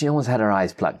 Ismark. She almost had her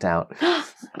eyes plucked out.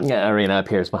 Yeah, Arena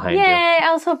appears behind you. Yay,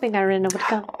 I was hoping Irina would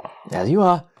come. As you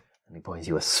are. And he points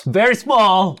you a very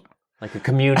small, like a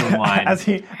communion wine. As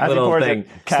he little pours thing. it,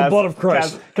 Kaz, the blood of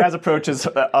Christ. Kaz approaches,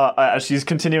 as she's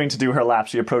continuing to do her lap,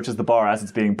 she approaches the bar as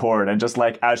it's being poured, and just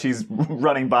like as she's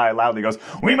running by loudly goes,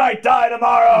 "We might die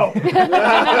tomorrow!"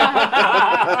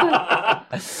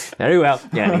 Very well.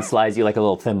 Yeah, and he slides you like a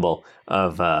little thimble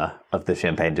of the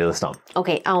champagne to the stomach.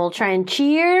 Okay, I will try and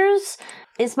cheers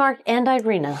Ismark and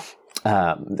Irina.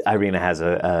 Irina has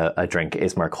a drink.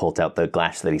 Ismark holds out the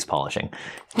glass that he's polishing.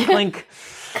 Clink.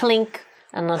 Clink.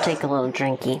 And I'll take a little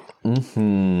drinky.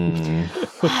 Mm-hmm.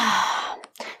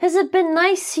 Has it been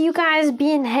nice you guys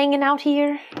being hanging out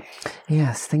here?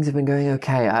 Yes, things have been going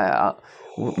okay.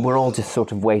 We're all just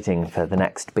sort of waiting for the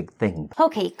next big thing.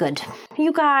 Okay, good.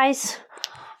 You guys,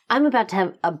 I'm about to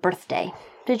have a birthday.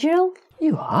 Did you know?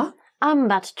 You are? I'm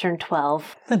about to turn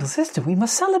 12. Little sister, we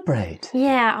must celebrate.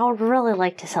 Yeah, I would really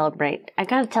like to celebrate. I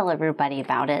gotta tell everybody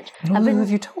about it. Who have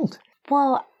you told?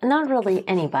 Well, not really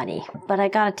anybody, but I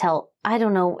gotta tell, I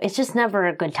don't know, it's just never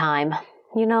a good time,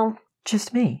 you know?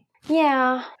 Just me.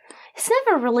 Yeah, it's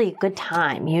never really a good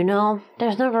time, you know?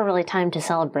 There's never really time to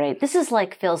celebrate. This is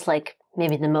feels like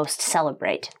maybe the most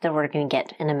celebrate that we're gonna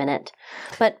get in a minute.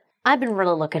 But I've been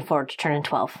really looking forward to turning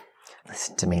 12.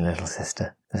 Listen to me, little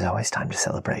sister. There's always time to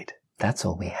celebrate. That's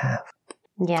all we have.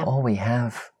 Yeah. All we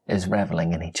have is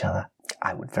reveling in each other.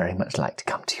 I would very much like to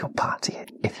come to your party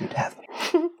if you'd have me.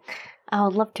 I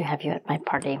would love to have you at my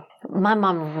party. My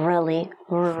mom really,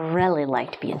 really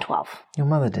liked being 12. Your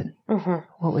mother did? Mm-hmm.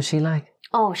 What was she like?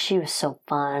 Oh, she was so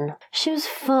fun. She was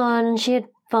fun. She had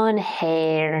fun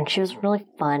hair, and she was really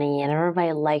funny, and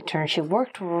everybody liked her, and she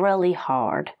worked really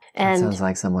hard. That And sounds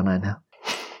like someone I know.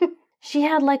 she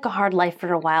had a hard life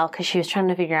for a while because she was trying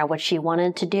to figure out what she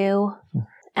wanted to do.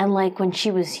 And when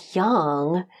she was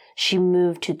young, she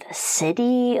moved to the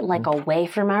city, away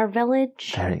from our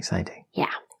village. Very exciting.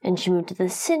 Yeah. And she moved to the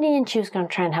city, and she was going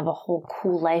to try and have a whole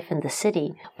cool life in the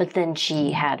city. But then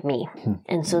she had me.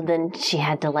 And so then she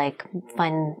had to, like,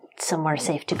 find somewhere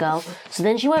safe to go. So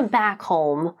then she went back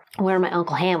home where my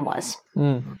Uncle Ham was.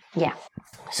 Yeah.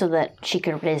 So that she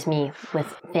could raise me with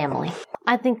family.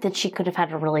 I think that she could have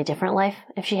had a really different life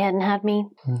if she hadn't had me.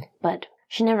 But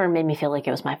she never made me feel like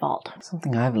it was my fault.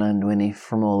 Something I've learned, Winnie,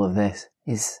 from all of this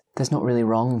is there's not really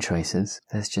wrong choices.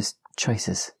 There's just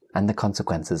choices. And the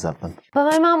consequences of them.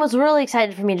 But my mom was really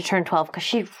excited for me to turn 12 because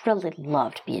she really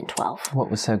loved being 12.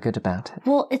 What was so good about it?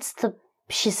 Well,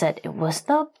 she said it was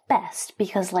the best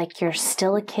because, like, you're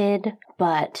still a kid,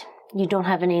 but you don't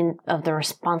have any of the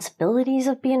responsibilities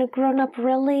of being a grown-up,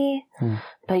 really.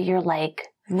 But you're, like,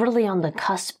 really on the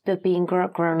cusp of being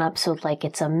grown up. So, like,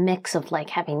 it's a mix of, like,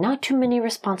 having not too many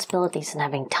responsibilities and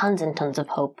having tons and tons of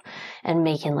hope and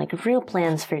making, like, real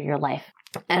plans for your life.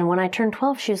 And when I turned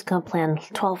 12, she was going to plan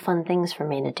 12 fun things for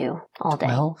me to do all day.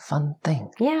 12 fun things?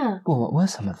 Yeah. Well, what were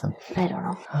some of them? I don't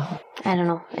know. I don't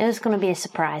know. It was going to be a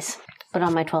surprise. But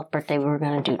on my 12th birthday, we were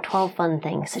going to do 12 fun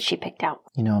things that she picked out.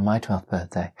 You know, on my 12th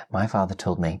birthday, my father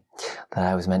told me that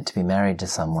I was meant to be married to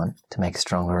someone to make a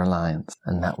stronger alliance,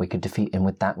 and that we could defeat, and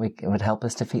with that, it would help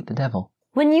us defeat the devil.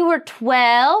 When you were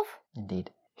 12?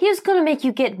 Indeed. He was going to make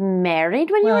you get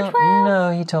married when you were 12?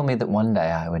 No, he told me that one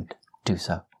day I would do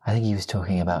so. I think he was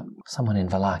talking about someone in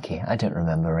Valaki. I don't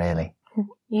remember, really.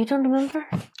 You don't remember?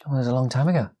 It was a long time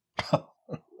ago.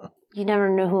 You never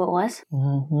knew who it was?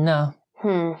 No.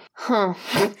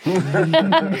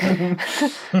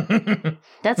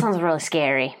 That sounds really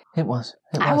scary. It was.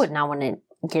 I would not want to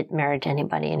get married to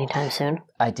anybody anytime soon.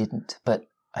 I didn't, but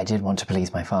I did want to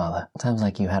please my father. Sounds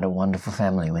like you had a wonderful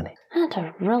family, Winnie. That's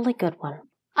a really good one.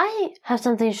 I have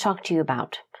something to talk to you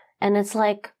about. And it's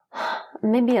like,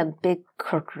 maybe a big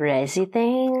crazy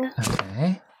thing.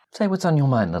 Okay. Say what's on your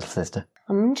mind, little sister.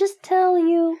 I'm going to just tell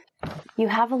you, you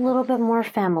have a little bit more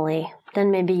family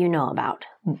than maybe you know about.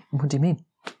 What do you mean?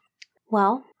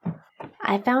 Well,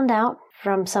 I found out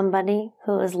from somebody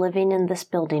who is living in this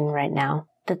building right now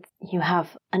that you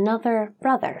have another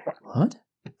brother. What?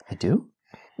 I do?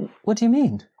 What do you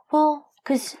mean? Well,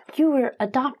 because you were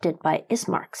adopted by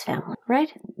Ismark's family,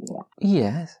 right?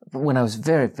 Yes. But when I was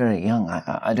very, very young,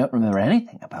 I don't remember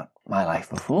anything about my life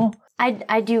before.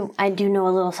 I do know a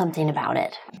little something about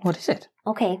it. What is it?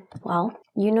 Okay, well,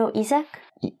 you know Izek?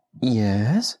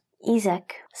 Yes?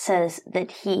 Izek says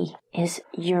that he is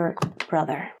your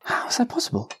brother. How is that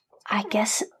possible? I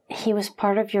guess he was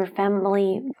part of your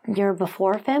family, your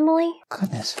before family?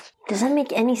 Goodness. Does that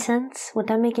make any sense? Would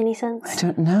that make any sense? I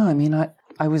don't know. I mean,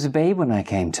 I was a babe when I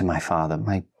came to my father,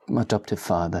 my adoptive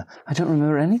father. I don't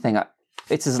remember anything.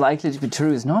 It's as likely to be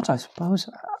true as not, I suppose.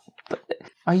 But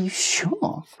are you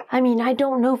sure? I mean, I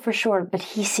don't know for sure, but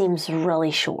he seems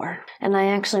really sure. And I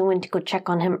actually went to go check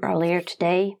on him earlier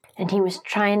today, and he was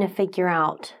trying to figure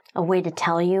out a way to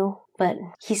tell you, but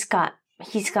he's got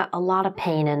a lot of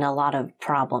pain and a lot of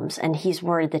problems, and he's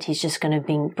worried that he's just going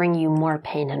to bring you more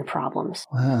pain and problems.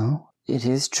 Well, it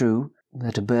is true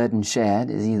that a burden shared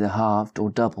is either halved or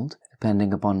doubled,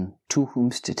 depending upon to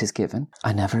whomst it is given.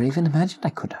 I never even imagined I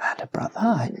could have had a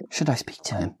brother. Should I speak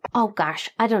to him? Oh gosh,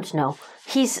 I don't know.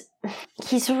 He's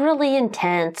really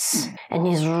intense, and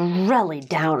he's really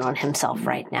down on himself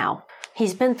right now.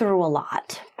 He's been through a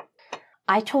lot.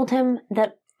 I told him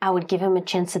that I would give him a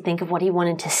chance to think of what he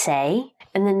wanted to say,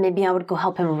 and then maybe I would go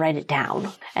help him write it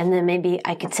down, and then maybe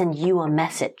I could send you a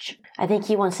message. I think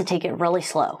he wants to take it really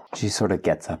slow. She sort of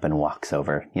gets up and walks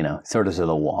over, sort of to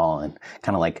the wall and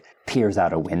kind of like peers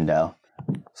out a window.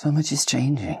 So much is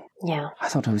changing. Yeah. I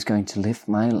thought I was going to live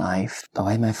my life the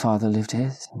way my father lived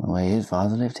his, the way his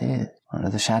father lived his, under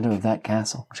the shadow of that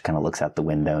castle. She kind of looks out the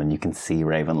window and you can see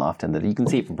Ravenloft, and you can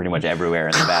see it from pretty much everywhere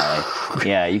in the valley.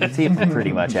 Yeah, you can see it from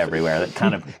pretty much everywhere. That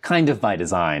kind of by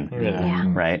design. Yeah.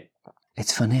 Right?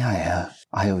 It's funny, I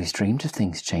always dreamed of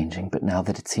things changing, but now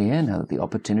that it's here, now that the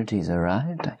opportunity's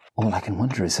arrived, all I can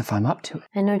wonder is if I'm up to it.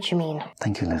 I know what you mean.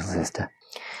 Thank you, little sister.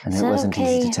 And Is it that wasn't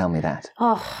okay? easy to tell me that.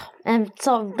 Oh, and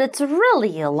so it's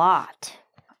really a lot.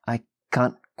 I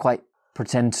can't quite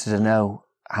pretend to know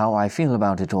how I feel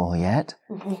about it all yet,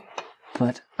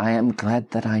 but I am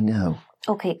glad that I know.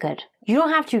 Okay, good. You don't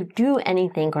have to do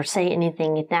anything or say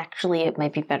anything. It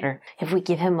might be better if we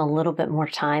give him a little bit more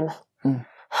time.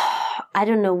 I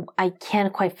don't know. I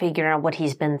can't quite figure out what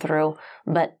he's been through,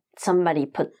 but somebody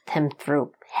put him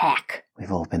through heck.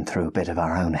 We've all been through a bit of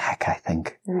our own heck, I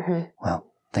think. Well,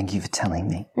 thank you for telling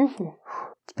me.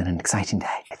 It's been an exciting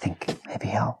day. I think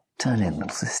maybe I'll turn in, little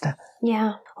sister.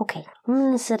 Yeah, okay. I'm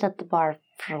going to sit at the bar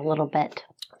for a little bit.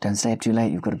 Don't stay up too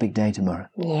late. You've got a big day tomorrow.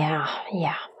 Yeah,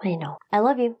 I know. I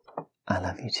love you. I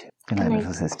love you too. Good night,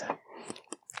 little sister.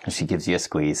 And she gives you a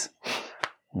squeeze.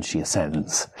 And she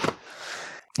ascends.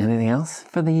 Anything else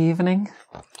for the evening?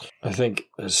 I think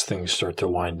as things start to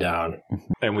wind down,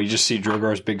 and we just see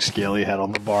Drogar's big scaly head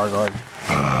on the bar guard.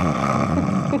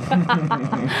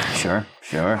 Sure.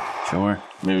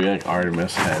 Maybe like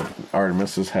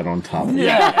Artemis's head on top.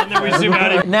 Yeah, and then we zoom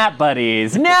out. Nap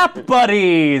buddies!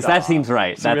 That seems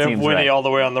right. So we have Winnie all the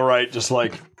way on the right, just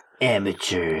like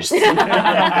amateurs.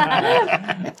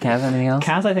 Kaz, anything else?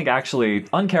 Kaz, I think, actually,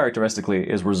 uncharacteristically,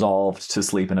 is resolved to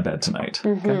sleep in a bed tonight.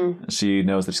 Okay? She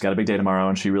knows that she's got a big day tomorrow,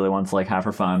 and she really wants to, like, have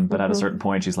her fun. But at a certain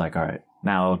point, she's like, all right,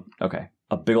 now, okay,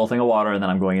 a big old thing of water, and then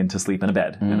I'm going in to sleep in a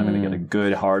bed. And I'm going to get a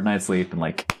good, hard night's sleep and,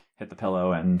 like, hit the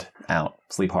pillow and out.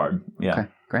 Sleep hard. Yeah. Okay,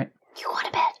 great. You go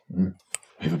to bed.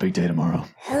 We have a big day tomorrow.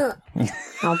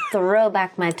 I'll throw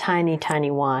back my tiny,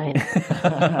 tiny wine.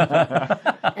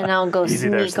 And I'll go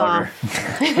sneak off.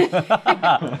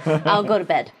 I'll go to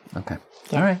bed. Okay.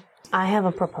 Yeah. All right. I have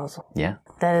a proposal. Yeah.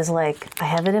 That is like, I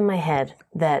have it in my head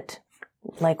that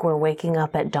like we're waking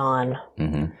up at dawn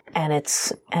and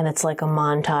it's like a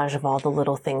montage of all the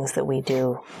little things that we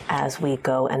do as we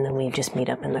go, and then we just meet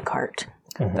up in the cart.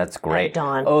 That's great. At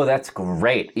dawn. Oh, that's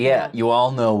great. Yeah, you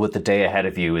all know what the day ahead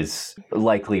of you is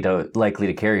likely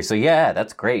to carry. So yeah,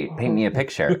 that's great. Paint me a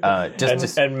picture.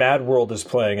 And Mad World is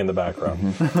playing in the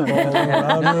background.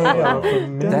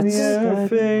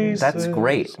 That's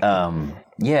great.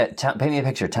 Yeah, paint me a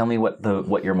picture. Tell me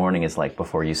what your morning is like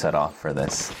before you set off for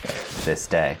this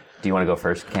day. Do you want to go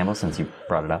first, Campbell, since you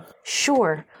brought it up?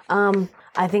 Sure.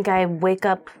 I think I wake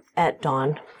up at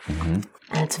dawn, and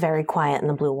it's very quiet in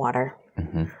the blue water.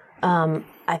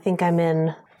 I think I'm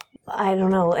in, I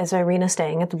don't know, is Irina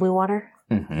staying at the Blue Water?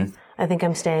 I think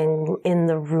I'm staying in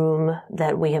the room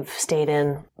that we have stayed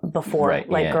in before,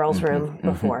 right, girls' room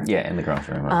before. Yeah, in the girls'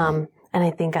 room. And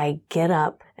I think I get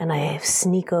up and I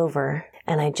sneak over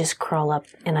and I just crawl up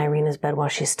in Irina's bed while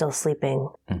she's still sleeping.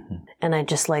 And I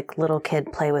just like little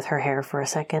kid play with her hair for a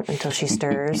second until she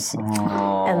stirs.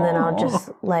 And then I'll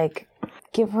just like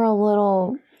give her a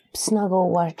little snuggle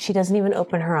while she doesn't even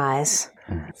open her eyes.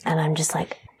 And I'm just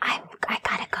like, I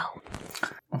gotta go.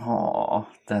 Oh,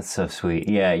 that's so sweet.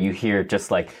 Yeah, you hear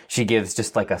just like, she gives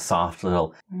just like a soft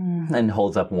little, and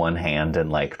holds up one hand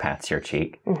and like pats your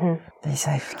cheek. Be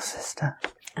safe, little sister.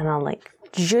 And I'll like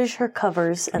zhuzh her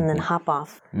covers and then hop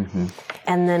off.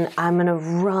 And then I'm gonna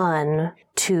run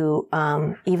to,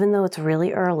 even though it's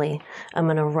really early, I'm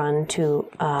gonna run to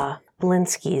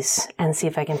Blinsky's and see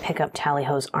if I can pick up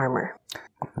Tally-Ho's armor.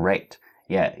 Great.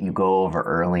 Yeah, you go over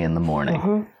early in the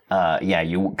morning.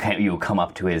 You come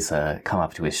up to his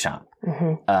shop.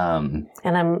 And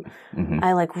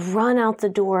I like run out the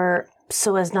door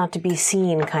so as not to be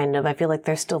seen, kind of. I feel like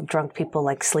there's still drunk people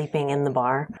like sleeping in the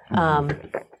bar.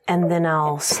 And then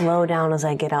I'll slow down as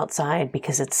I get outside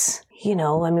because it's,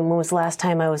 when was the last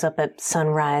time I was up at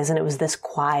sunrise and it was this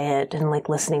quiet and like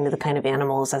listening to the kind of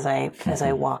animals as I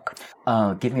walk.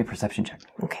 Give me a perception check.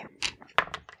 Okay.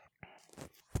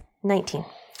 19.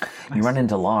 You run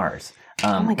into Lars.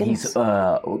 Oh my goodness. He's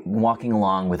walking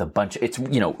along with a bunch of, it's,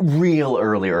 real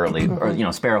early,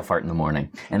 or, sparrow fart in the morning.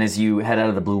 And as you head out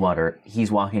of the Blue Water,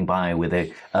 he's walking by with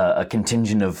a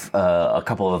contingent of a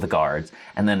couple of the guards,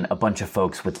 and then a bunch of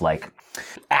folks with, like,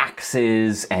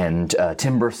 axes and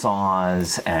timber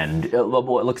saws and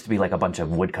what looks to be like a bunch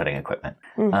of woodcutting equipment.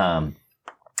 And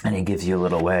he gives you a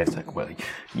little wave. It's like, well,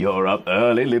 you're up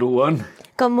early, little one.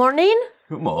 Good morning.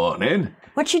 Good morning.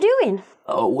 What you doing?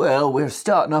 Oh, well, we're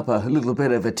starting up a little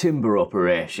bit of a timber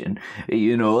operation.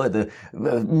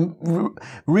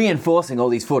 Reinforcing all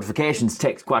these fortifications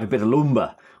takes quite a bit of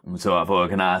lumber. So I've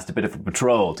organised a bit of a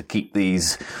patrol to keep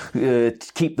keep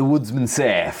the woodsmen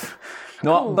safe.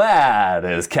 Not bad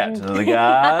as captain of the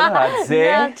guard, I'd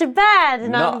say. Not too bad.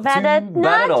 Not bad at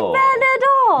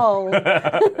all.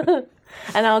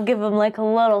 And I'll give him like a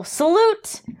little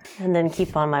salute and then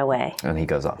keep on my way. And he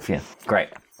goes off, yeah. Great.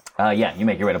 You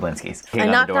make your way to Blinsky's. I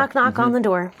knock on the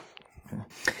door.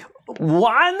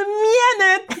 1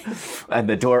 minute! And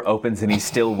the door opens and he's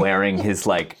still wearing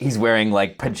he's wearing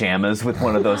like pajamas with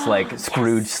one of those like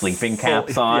Scrooge sleeping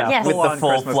caps on. Yes. With the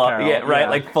full Carol. Yeah, right,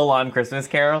 like full on Christmas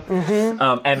Carol.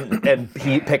 And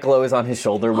Piccolo is on his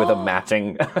shoulder with a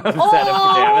matching set of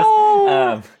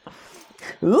pajamas.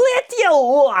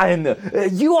 Little one,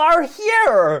 you are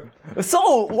here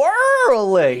so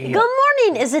early. Good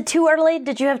morning. Is it too early?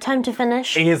 Did you have time to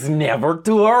finish? It's never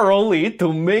too early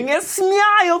to make a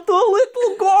smile to a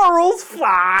little girl's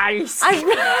face. Sorry,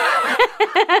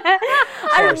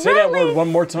 say that word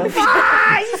one more time.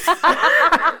 Face!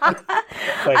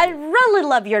 I really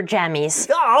love your jammies.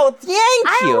 Oh, thank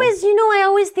you. I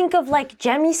always think of like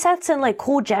jammy sets and like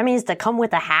cool jammies that come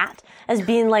with a hat as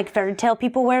being like fairy tale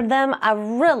people wear them. I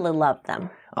really love them.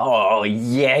 Oh,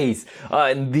 yes.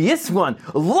 And this one,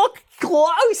 look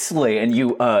closely. And he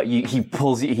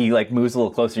like moves a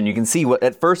little closer, and you can see what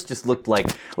at first just looked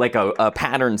like a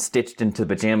pattern stitched into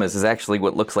pajamas is actually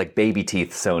what looks like baby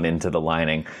teeth sewn into the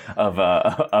lining of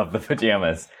the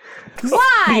pajamas.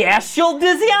 Why? Special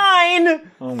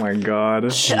design. Oh my god.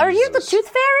 Are you the tooth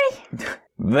fairy?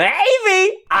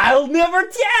 Baby, I'll never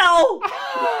tell.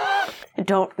 I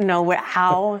don't know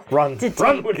how Run, to take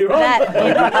run, Woody, run. that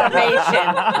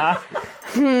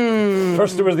information.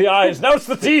 First it was the eyes, now it's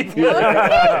the teeth.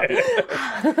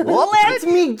 Let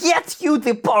me get you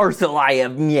the parcel I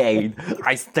have made.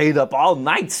 I stayed up all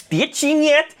night stitching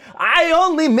it. I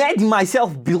only made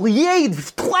myself bleed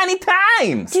 20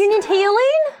 times. Do you need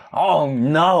healing? Oh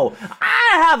no,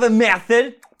 I have a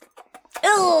method.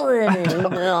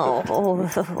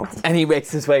 And he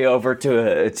makes his way over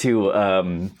to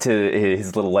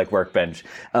his little like workbench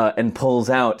and pulls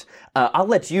out. I'll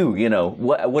let you.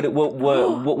 What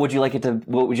would you like it to?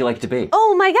 What would you like it to be?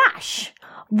 Oh my gosh.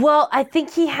 Well, I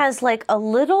think he has like a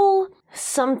little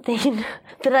something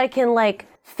that I can like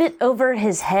fit over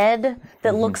his head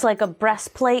that looks like a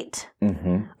breastplate.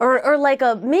 Or like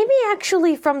maybe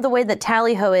actually from the way that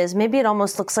Tally-Ho is, maybe it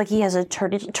almost looks like he has a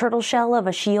turtle shell of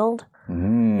a shield.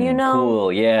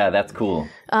 Cool. Yeah, that's cool.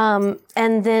 And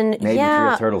then Maybe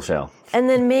for a turtle shell. And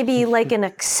then maybe like an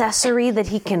accessory that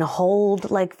he can hold,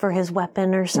 like for his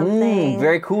weapon or something.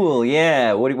 Very cool.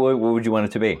 Yeah. What would you want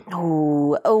it to be?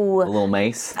 Oh. A little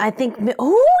mace. I think.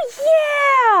 Oh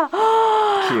yeah.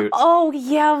 Cute. Oh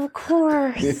yeah, of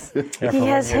course. He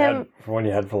has him. For when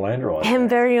you had Philandro. Him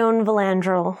very own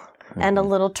Philandro and a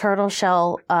little turtle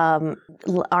shell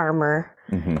armor.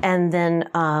 And then,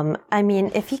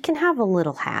 if he can have a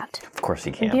little hat. Of course he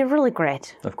It'd can. be really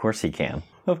great. Of course he can.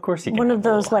 Of course he can. One of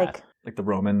those like the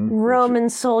Roman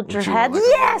soldier hats.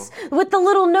 Yes! With the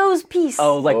little nose piece.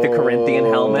 Oh, like the Corinthian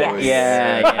helmet?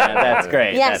 Yes. Yeah, that's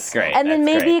great. Yes. That's great. And then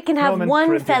maybe it can have Roman one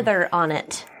Corinthian. feather on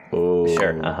it.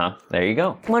 Sure. There you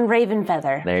go. One raven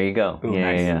feather. There you go.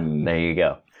 Yeah. There you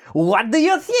go. What do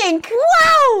you think?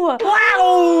 Wow!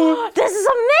 Wow! This is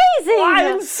amazing!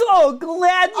 I'm so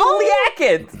glad you like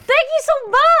it. Thank you so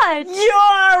much!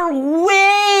 You're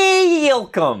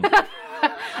welcome.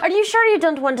 Are you sure you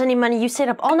don't want any money? You stayed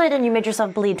up all night and you made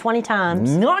yourself bleed 20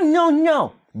 times.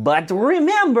 No. But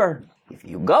remember, if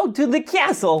you go to the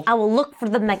castle, I will look for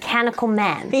the mechanical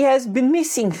man. He has been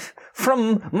missing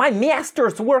from my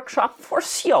master's workshop for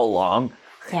so long.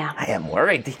 Yeah. I am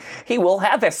worried he will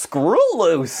have a screw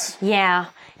loose. Yeah.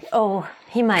 Oh,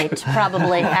 he might,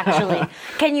 probably, actually.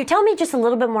 Can you tell me just a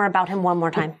little bit more about him one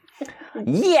more time?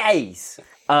 Yes.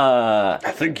 I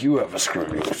think you have a screw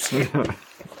loose.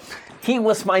 He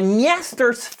was my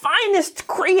master's finest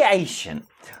creation.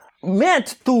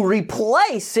 Meant to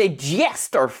replace a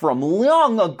jester from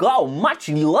long ago, much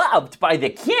loved by the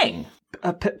king.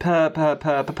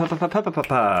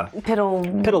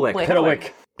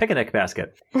 Piddlewick. Picnic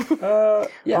basket.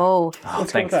 Oh.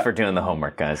 Thanks for doing the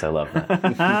homework, guys. I love that.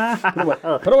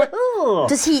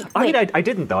 Does he... I mean, I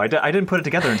didn't, though. I didn't put it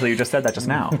together until you just said that just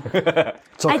now.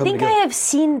 I think I have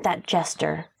seen that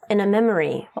jester in a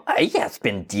memory. He has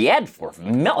been dead for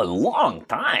a long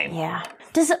time. Yeah.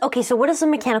 Okay, so what does a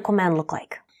mechanical man look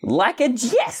like? Like a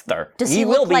jester. Does he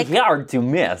will look be like- hard to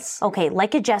miss. Okay,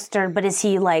 like a jester, but is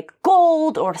he like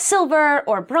gold or silver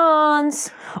or bronze?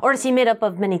 Or is he made up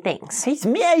of many things? He's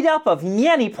made up of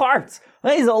many parts.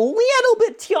 He's a little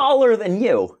bit taller than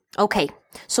you. Okay,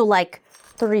 so like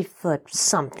 3 foot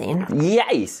something.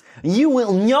 Yes, you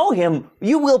will know him.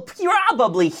 You will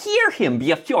probably hear him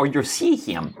before you see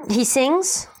him. He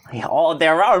sings? Oh,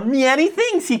 there are many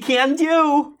things he can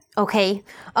do. Okay,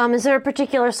 is there a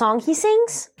particular song he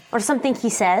sings? Or something he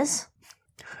says?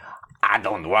 I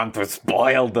don't want to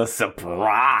spoil the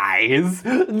surprise.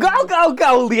 Go,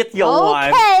 little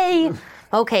one.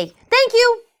 Okay, thank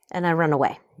you. And I run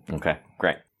away. Okay,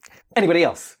 great. Anybody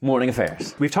else? Morning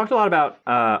affairs. I've talked a lot about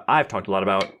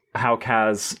how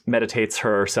Kaz meditates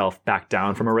herself back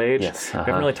down from a rage. Yes, We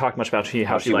haven't really talked much about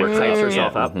how she works cleans out.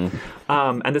 herself up.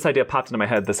 And this idea popped into my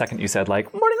head the second you said,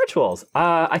 morning rituals.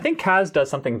 I think Kaz does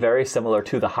something very similar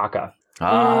to the Haka.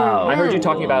 I heard you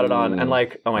talking about it on, and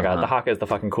like, oh my god, the haka is the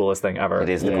fucking coolest thing ever. It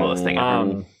is the coolest thing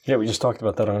ever. Yeah, we just talked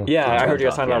about that on. Yeah, I heard you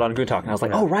guys talking about it on Goon Talk, and I was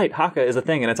like, oh right, haka is a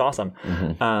thing, and it's awesome.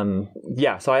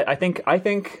 Yeah, so I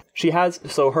think she has,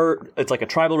 it's like a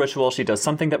tribal ritual. She does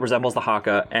something that resembles the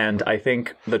haka, and I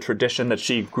think the tradition that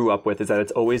she grew up with is that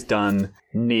it's always done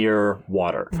near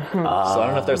water. So I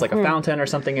don't know if there's like a fountain or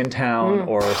something in town,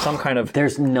 or some kind of.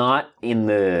 There's not in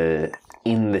the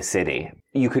city.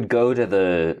 You could go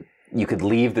to you could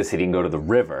leave the city and go to the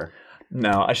river.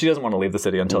 No, she doesn't want to leave the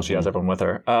city until she has everyone with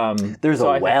her. There's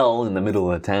a well in the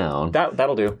middle of town.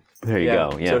 That'll do. There you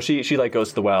go. Yeah. So she like goes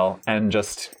to the well and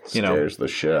just scares the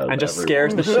shit out of and just everyone.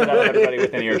 scares the shit out of everybody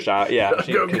within earshot. Yeah.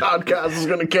 Godcast is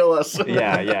gonna kill us.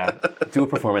 Yeah. Do a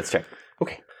performance check.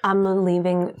 Okay. I'm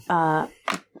leaving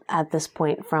at this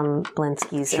point from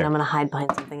Blinsky's, and I'm going to hide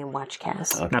behind something and watch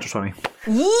Cass. Natural 20.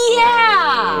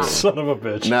 Yeah! Son of a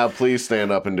bitch. Now please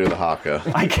stand up and do the haka.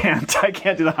 I can't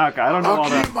do the haka. I don't know all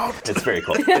that. It's very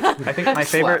cool. I think my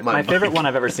favorite one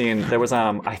I've ever seen. There was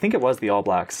I think it was the All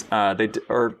Blacks.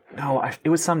 It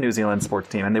was some New Zealand sports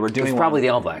team, and they were doing. It's probably the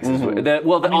All Blacks. They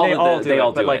all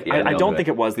do it. I don't think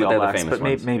it was the All Blacks, but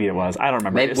maybe it was. I don't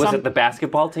remember. Was it the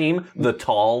basketball team, the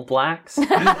Tall Blacks?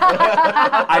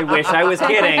 I wish I was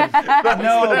kidding. No,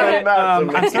 but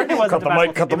I'm certain it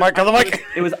wasn't. Cut the mic.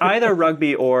 It was either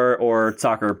rugby or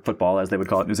soccer, football, as they would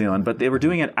call it in New Zealand. But they were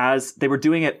doing it as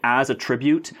a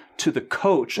tribute to the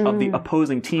coach of the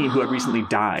opposing team who had recently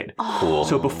died. Cool.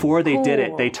 So before they did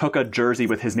it, they took a jersey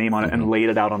with his name on it and laid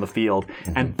it out on the field,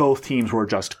 and both teams were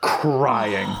just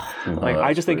crying. Like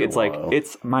I just think it's wild.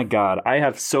 it's my God. I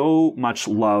have so much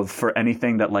love for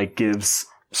anything that like gives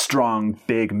strong,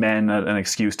 big men an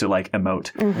excuse to like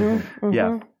emote.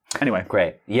 Yeah. Anyway.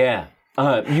 Great. Yeah.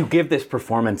 You give this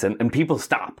performance and people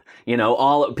stop. You know,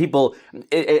 all people,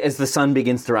 as the sun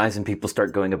begins to rise and people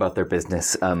start going about their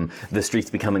business, the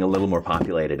streets becoming a little more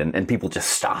populated and people just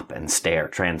stop and stare,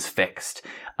 transfixed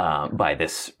by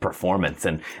this performance.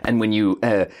 And when you,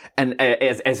 as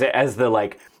the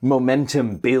like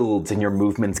momentum builds and your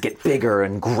movements get bigger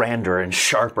and grander and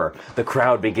sharper, the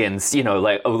crowd begins, you know,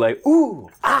 like ooh,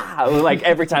 ah, like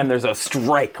every time there's a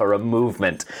strike or a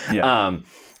movement. Yeah.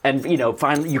 And, you know,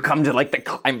 finally you come to, like, the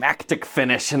climactic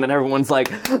finish, and then everyone's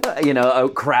like, you know, a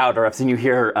crowd erupts, and you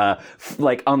hear,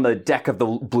 like, on the deck of the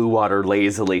Blue Water,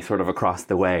 lazily, sort of across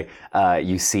the way,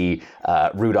 you see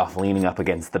Rudolph leaning up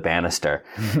against the banister.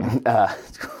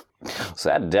 So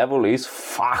that devil is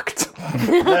fucked.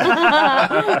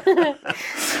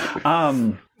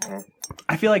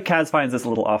 I feel like Kaz finds this a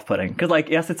little off-putting because, like,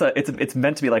 yes, it's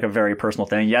meant to be like a very personal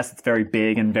thing. Yes, it's very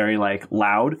big and very like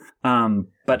loud.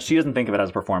 But she doesn't think of it as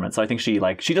a performance. So I think she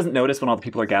doesn't notice when all the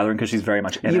people are gathering because she's very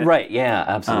much in it. Right? Yeah,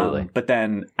 absolutely. But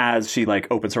then, as she like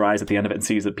opens her eyes at the end of it and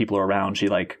sees that people are around, she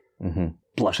like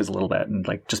blushes a little bit and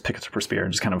like just picks up her spear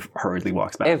and just kind of hurriedly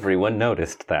walks back. Everyone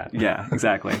noticed that. Yeah,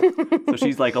 exactly. So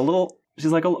she's like,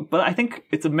 but I think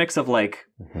it's a mix of like.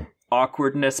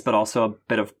 Awkwardness, but also a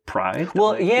bit of pride.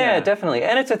 Well, yeah, definitely.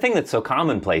 And it's a thing that's so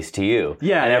commonplace to you.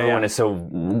 Yeah. And everyone is so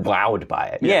wowed by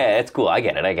it. Yeah, it's cool. I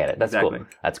get it. That's cool.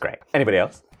 That's great. Anybody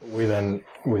else? We then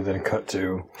cut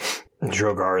to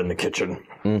Drogar in the kitchen.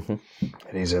 And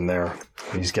he's in there.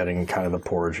 He's getting kind of the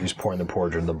porridge. He's pouring the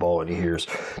porridge in the bowl, and he hears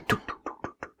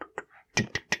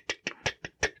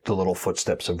the little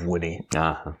footsteps of Winnie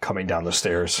coming down the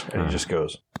stairs. And he just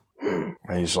goes...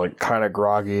 And he's like kind of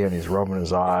groggy and he's rubbing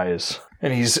his eyes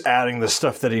and he's adding the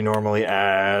stuff that he normally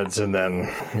adds, and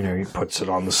then, you know, he puts it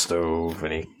on the stove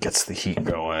and he gets the heat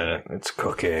going and it's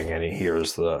cooking, and he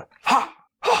hears the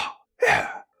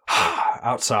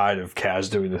outside of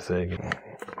Kaz doing the thing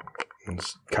and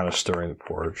it's kind of stirring the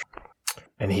porridge.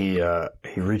 And he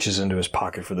reaches into his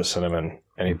pocket for the cinnamon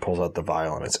and he pulls out the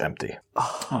vial and it's empty.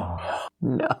 Oh,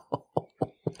 no.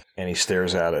 And he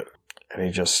stares at it and he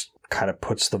just kind of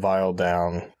puts the vial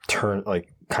down, kind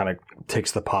of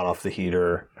takes the pot off the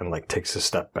heater and like takes a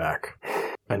step back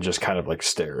and just kind of like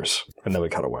stares. And then we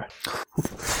cut away.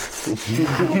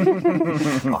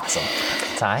 Awesome.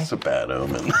 Ty? It's a bad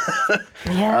omen.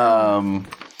 Yeah.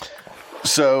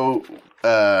 So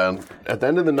at the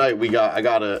end of the night, I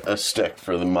got a stick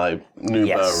for my new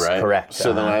bow, right? Correct.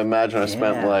 So then I imagine I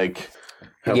spent like.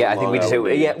 Yeah, I think we just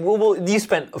say, yeah. Well, you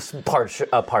spent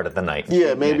a part of the night.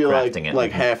 Yeah, maybe crafting it.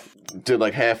 like half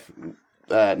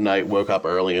that night. Woke up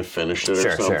early and finished it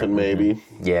or something. Maybe.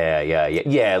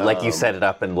 Yeah. Like you set it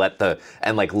up and left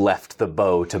the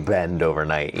bow to bend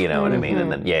overnight. You know what I mean?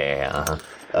 And then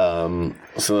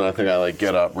So then I think I like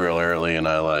get up real early and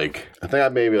I think I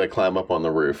maybe like climb up on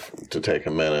the roof to take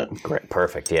a minute. Great,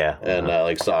 perfect, yeah. And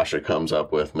like Sasha comes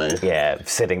up with me. Yeah,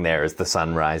 sitting there as the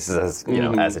sun rises, as you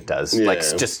know, as it does, Yeah. like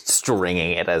just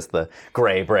stringing it as the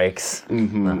gray breaks.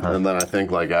 And then I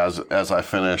think like as I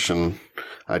finish and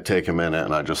I take a minute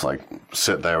and I just like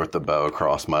sit there with the bow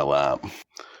across my lap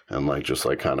and like just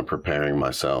like kind of preparing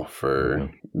myself for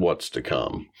what's to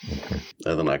come.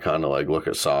 And then I kind of like look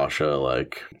at Sasha,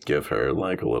 like give her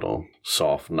like a little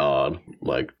soft nod,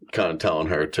 like kind of telling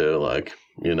her to like,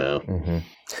 you know.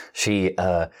 She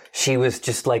was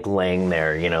just like laying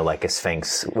there, you know, like a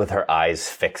sphinx with her eyes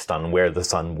fixed on where the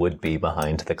sun would be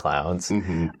behind the clouds.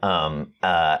 And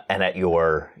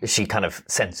she kind of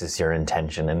senses your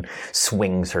intention and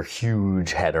swings her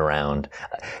huge head around.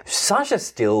 Sasha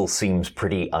still seems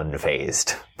pretty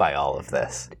unfazed by all of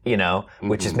this, you know,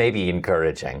 which is maybe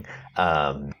encouraging.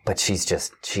 But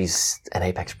she's an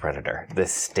apex predator.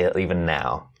 This still, even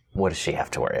now, what does she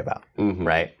have to worry about,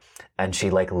 right? And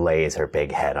she like lays her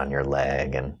big head on your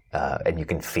leg, and you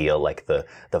can feel like the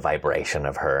vibration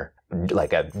of her,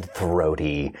 like a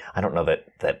throaty. I don't know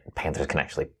that panthers can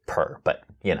actually purr, but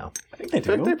you know, I think they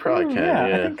do. I think they probably can.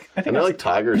 Yeah, I think like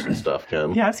tigers and stuff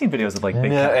can. Yeah, I've seen videos of like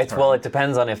big. It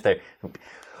depends on if they're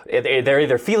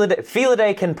either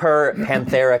Felidae can purr,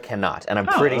 Panthera cannot, and I'm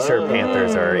pretty sure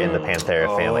panthers are in the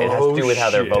Panthera family. It has to do with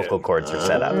how their vocal cords are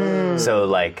set up. So,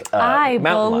 like, I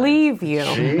believe you.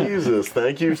 Jesus,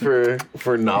 thank you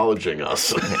for acknowledging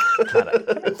us.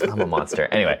 I'm a monster.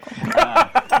 Anyway,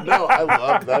 no, I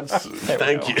love that's.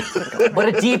 Thank you. But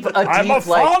a deep I'm a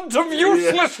font of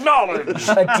useless knowledge.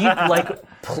 A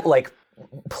deep like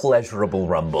pleasurable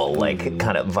rumble, like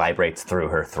kind of vibrates through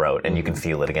her throat, and you can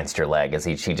feel it against your leg as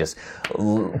she just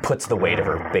puts the weight of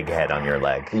her big head on your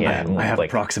leg. Yeah, I have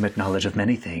approximate knowledge of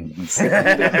many things.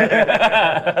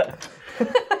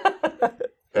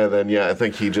 And then, I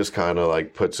think he just kind of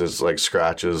like puts his like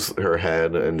scratches her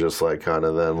head and just like kind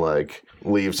of then like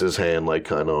leaves his hand like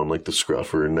kind of on like the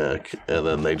scruff of her neck, and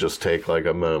then they just take like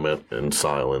a moment in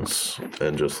silence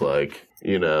and just like,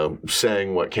 you know,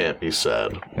 saying what can't be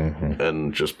said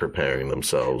and just preparing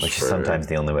themselves. Which is sometimes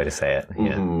the only way to say it.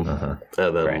 Yeah.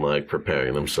 And then like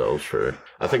preparing themselves for.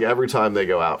 I think every time they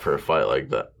go out for a fight like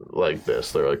that, like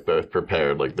this, they're like both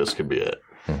prepared. Like this could be it.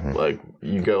 Like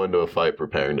you go into a fight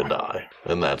preparing to die,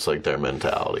 and that's like their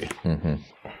mentality. And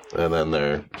then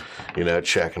they're, you know,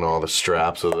 checking all the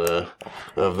straps of the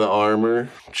armor,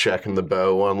 checking the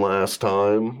bow one last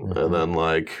time, and then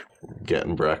like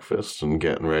getting breakfast and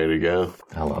getting ready to go.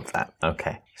 I love that.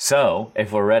 Okay, so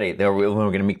if we're ready, we're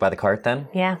going to meet by the cart then.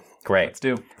 Yeah. Great. Let's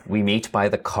do. We meet by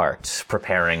the cart,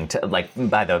 preparing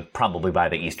to probably by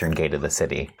the eastern gate of the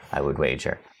city, I would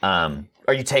wager.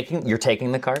 You're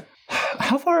taking the cart?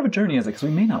 How far of a journey is it? Because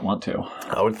we may not want to.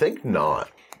 I would think not.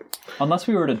 Unless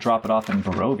we were to drop it off in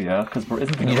Barovia, because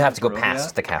you'd have to go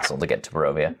past the castle to get to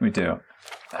Barovia. We do.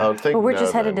 I would think But we're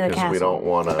just headed to the because we castle. don't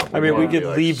want to. I mean, we could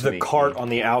leave the cart on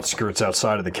the outskirts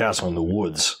outside of the castle in the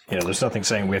woods. You know, there's nothing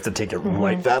saying we have to take it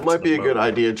right. That might be a good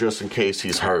idea just in case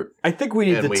he's hurt. I think we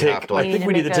need And to we take. have to, like, I think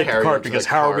we need to take the carry cart him to because the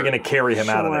how are we cart. going to carry him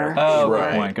out of there? Oh,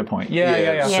 Right. good point.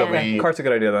 Yeah. So Okay, we cart's a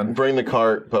good idea then. bring the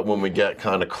cart, but when we get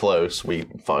kind of close, we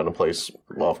find a place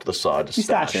off to the side to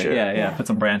stash it. Yeah. Put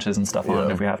some branches and stuff on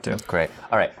it if we have to. Great.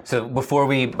 All right. So before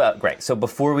we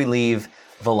leave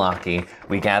Valaki,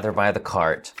 we gather by the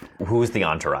cart. Who's the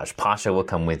entourage? Pasha will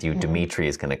come with you. Dimitri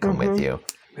is going to come with you.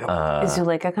 Is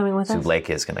Zuleika coming with us?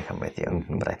 Zuleika is going to come with you.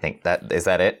 But I think is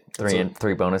that it?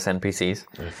 Three bonus NPCs?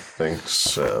 I think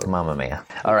so. Mamma mia.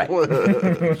 All right.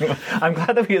 I'm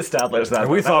glad that we established that.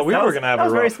 We thought we were going to have That a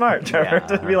was very rough. smart, Trevor,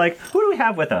 to be like, who do we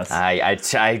have with us? I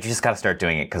just got to start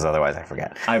doing it because otherwise I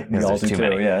forget. We all There's do too too,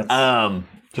 many. yeah.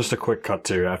 Just a quick cut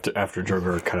to after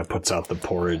Drogar kind of puts out the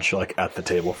porridge like at the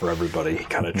table for everybody. He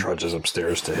kind of trudges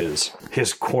upstairs to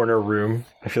his corner room.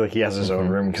 I feel like he has his own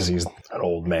room because he's an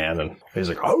old man, and he's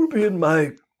like, "I will be in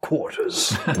my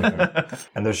quarters."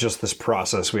 And there's just this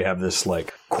process. We have this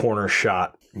like corner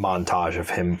shot montage of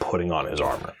him putting on his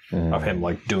armor, of him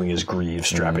like doing his greaves,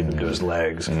 strapping them to his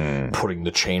legs, putting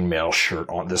the chainmail shirt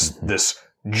on. This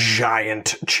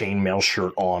giant chainmail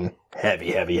shirt on.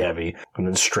 Heavy, and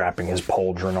then strapping his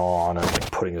pauldron on and like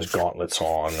putting his gauntlets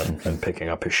on and picking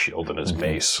up his shield and his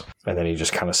mace. And then he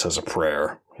just kind of says a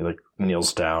prayer. He like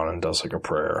kneels down and does like a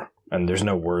prayer. And there's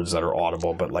no words that are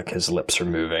audible, but like his lips are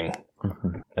moving.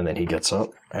 And then he gets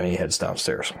up and he heads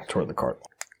downstairs toward the cart.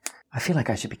 I feel like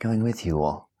I should be going with you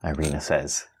all, Irina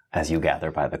says, as you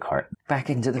gather by the cart. Back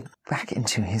into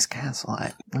his castle.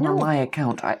 On my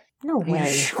account, No Are you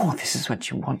way. sure this is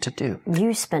what you want to do?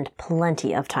 You spent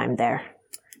plenty of time there.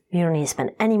 You don't need to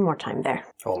spend any more time there.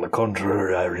 On the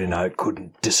contrary, Irene, I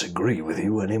couldn't disagree with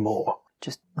you anymore.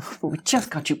 We just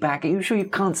got you back. Are you sure you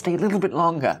can't stay a little bit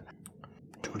longer?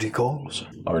 Duty calls.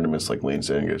 Artemis leans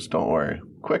in and goes, don't worry.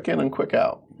 Quick in and quick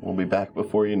out. We'll be back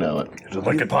before you know it.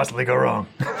 What could possibly go wrong?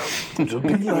 It'll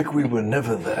be like we were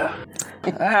never there.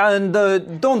 And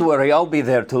don't worry, I'll be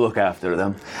there to look after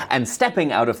them. And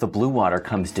stepping out of the blue water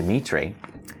comes Dimitri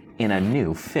in a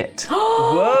new fit.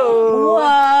 Whoa!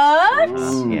 What?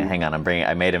 Yeah, hang on.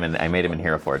 I made him in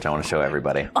Hero Forge. I want to show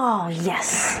everybody. Oh,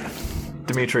 yes.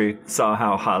 Dimitri saw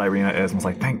how hot Irina is and was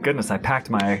like, thank goodness I packed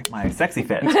my sexy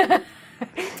fit.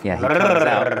 Yeah, he comes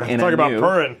out in a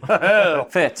new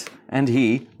fit, and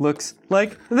he looks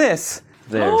like this.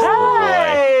 There's the boy.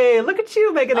 Hey, look at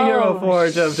you making a Hero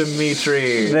Forge of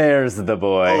Dimitri. There's the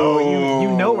boy. Oh,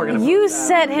 you know we're gonna. You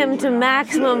set him to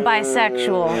maximum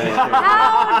bisexual.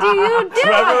 How do you do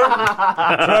it?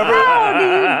 How do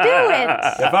you do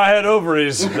it? If I had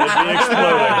ovaries, they'd be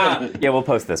exploding. Yeah, we'll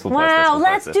post this. Wow,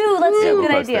 let's do.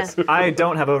 Good idea. I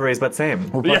don't have ovaries, but same.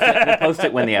 We'll post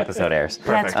it when the episode airs.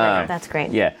 Perfect. That's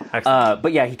great. Yeah.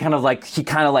 But yeah, he kind of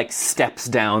like steps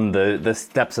down the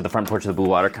steps of the front porch of the blue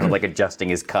water, kind of like adjusting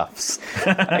his cuffs.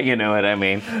 You know what I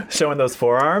mean? Showing those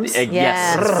forearms?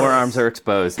 Yes, his forearms are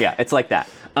exposed. Yeah, it's like that.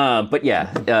 But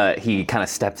yeah, he kind of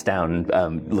steps down,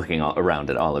 looking around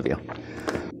at all of you.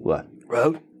 What?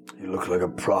 Well, you look like a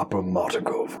proper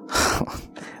Motagov.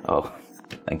 Oh,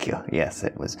 thank you. Yes,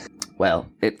 it was. Well,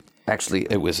 it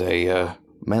was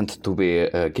meant to be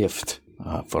a gift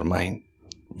for my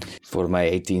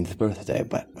 18th birthday,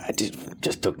 but it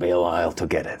just took me a while to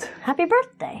get it. Happy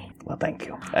birthday. Well, thank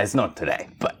you. It's not today,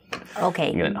 but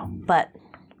okay. You know. But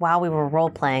while we were role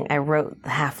playing, I wrote the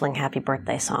Halfling Happy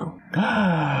Birthday song. Can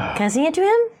I sing it to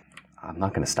him? I'm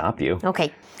not going to stop you.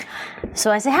 Okay.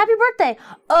 So I say, happy birthday.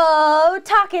 Oh,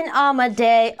 talking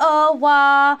Amade. Oh,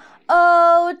 wa.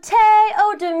 Oh, te.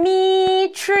 Oh,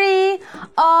 Dimitri.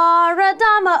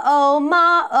 Aradama. Oh,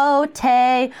 ma. Oh,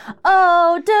 te.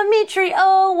 Oh, Dimitri.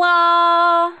 Oh,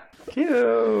 wa.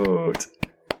 Cute.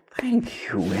 Thank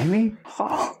you, Amy.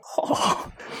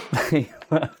 Oh.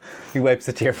 He wipes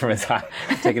a tear from his eye,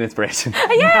 taking inspiration.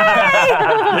 Yay!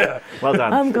 Yeah. Well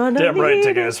done. I'm gonna Damn right,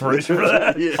 taking inspiration for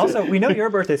that. Yeah. Also, we know your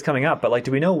birthday's coming up, but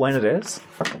do we know when it is?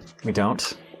 We don't.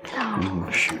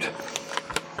 Shoot.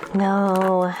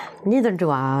 No, neither do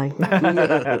I.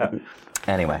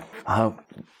 Anyway, I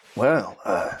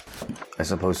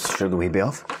suppose should we be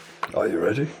off? Are you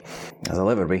ready? As I'll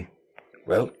ever be.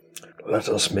 Well, let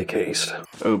us make haste.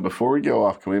 Oh, before we go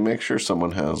off, can we make sure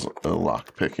someone has a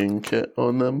lock-picking kit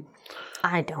on them?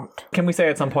 I don't. Can we say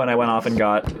at some point I went off and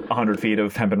got 100 feet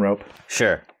of hempen rope?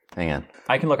 Sure. Hang on.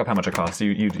 I can look up how much it costs.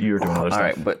 You're doing other stuff. All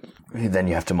right, but then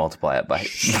you have to multiply it by...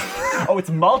 Oh, it's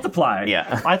multiplied?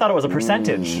 Yeah. I thought it was a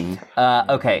percentage.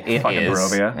 Okay, it Fucking is.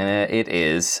 Barovia. It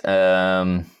is...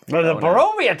 The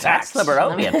Barovia tax. That's the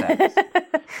Barovia tax.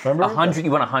 Remember? 100. You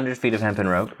want 100 feet of hempen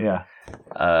rope? Yeah.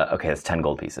 Okay, that's 10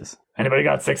 gold pieces. Anybody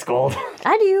got 6 gold?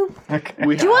 I do. Okay.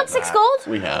 Do you want 6 gold?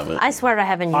 We have it. I swear I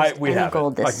haven't used We any have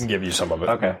gold it. this. I can give you some of it.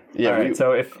 Okay. Yeah, All right.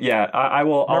 So I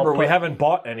will. Remember, I'll we haven't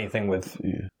bought anything with,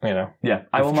 Yeah.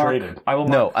 I will mark. traded. I will.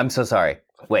 Mark, No, I'm so sorry.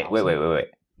 Wait.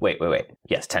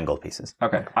 Yes, 10 gold pieces.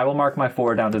 Okay. I will mark my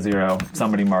 4 down to 0.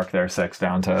 Somebody mark their 6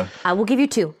 down to I will give you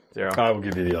 2. 0. I will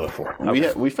give you the other 4.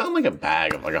 We found like a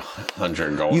bag of like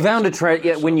 100 gold. You found a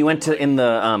treasure when you went in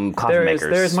the coffee makers.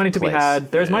 There's money to be place.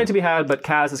 had. There's money to be had, but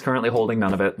Kaz is currently holding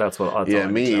none of it. That's what. That's all I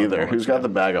me need to know. either. Who's got the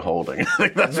bag of holding? I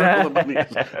think that's where all the money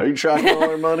is. Are you tracking all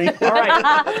our money? All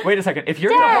right. Wait a second. If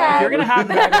you're gonna have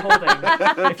the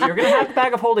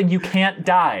bag of holding, you can't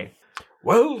die.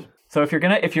 Well, So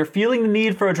if you're feeling the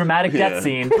need for a dramatic death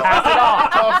scene, pass it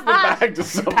off. Toss the bag to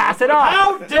someone. Pass it off.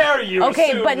 how dare you Okay,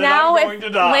 assume but that now I'm going if to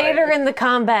die? later in the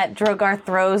combat Drogar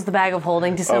throws the bag of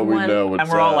holding to Oh, we someone. know what's And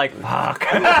we're all up. like, fuck.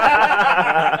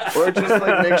 Or just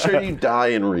like make sure you die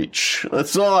in reach.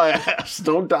 That's all I ask.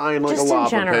 Don't die in like just a in lava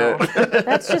general. pit.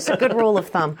 That's just a good rule of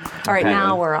thumb. All right,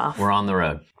 now we're off. We're on the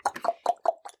road.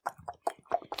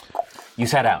 You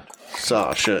set out.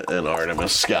 Sasha and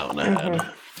Artemis scouting ahead.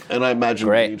 And I imagine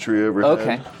Great. Dimitri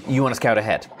overhead. Okay. You want to scout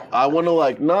ahead? I want to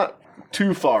like not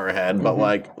too far ahead, but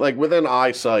like within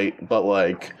eyesight, but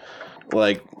like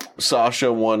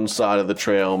Sasha one side of the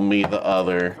trail, me the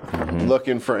other,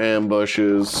 looking for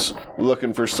ambushes,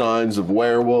 looking for signs of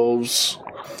werewolves.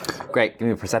 Great. Give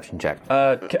me a perception check.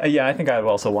 Yeah, I think I'd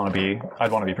also want to be. I'd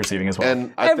want to be perceiving as well.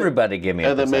 And Everybody give me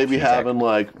a and then perception maybe check. having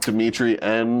like Dimitri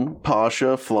and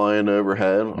Pasha flying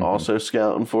overhead, also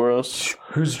scouting for us.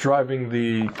 Who's driving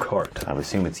the cart? I would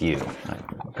assume it's you.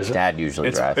 Dad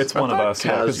usually drives. It's one of us.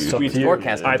 Yeah, Kaz 'cause usually we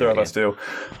Forecast either of engineer. us do,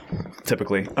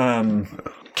 typically.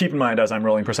 keep in mind, as I'm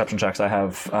rolling perception checks,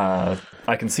 I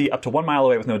can see up to 1 mile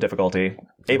away with no difficulty,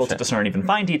 able to discern even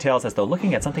fine details as though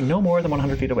looking at something no more than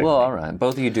 100 feet away. Well, all right.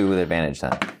 Both of you do with advantage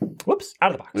then. Whoops,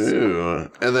 out of the box. Ew.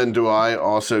 And then do I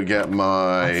also get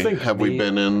my... Have we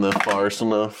been in the forest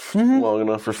enough, long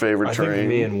enough for favorite terrain? I think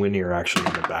me and Winnie are actually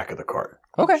in the back of the cart.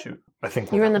 Okay. Shoot. I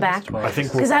think You're in the back? I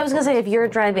think Because I was going to say, if you're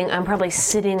driving, I'm probably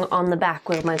sitting on the back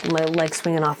with my legs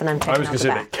swinging off and I'm checking I was out going to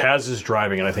the say back. that Kaz is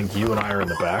driving, and I think you and I are in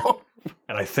the back.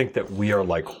 And I think that we are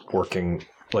working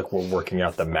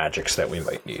out the magics that we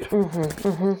might need.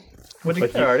 What did you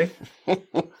get already?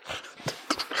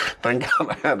 Thank God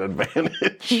I had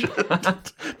advantage.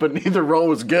 But neither roll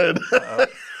was good.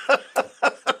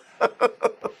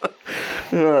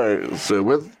 Alright, so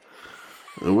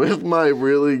with my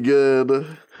really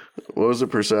good... What was it,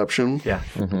 perception? Yeah.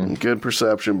 Good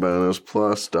perception bonus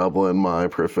plus doubling my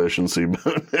proficiency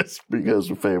bonus because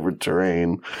of favorite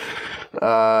terrain.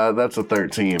 That's a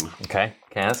 13. Okay,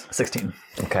 Kaz? 16.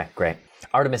 Okay, great.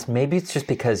 Artemis, maybe it's just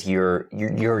because you're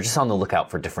just on the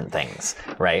lookout for different things,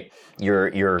 right?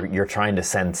 You're trying to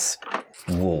sense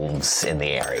wolves in the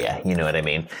area. You know what I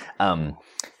mean?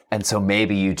 And so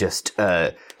maybe you just,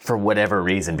 for whatever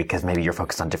reason, because maybe you're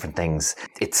focused on different things,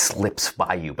 it slips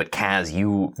by you. But Kaz,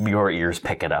 your ears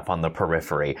pick it up on the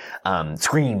periphery.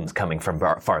 Screams coming from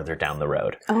farther down the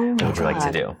road. Oh, what would you like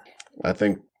to do? I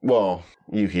think, well,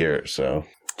 you hear it, so.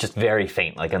 Just very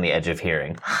faint, like on the edge of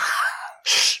hearing.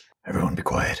 Shh! Everyone be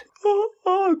quiet.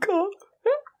 Oh, God.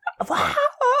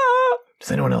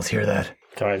 Does anyone else hear that?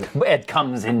 It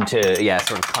comes into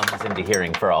comes into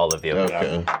hearing for all of you.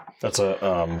 Okay. That's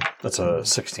a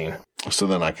 16. So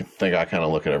then I kind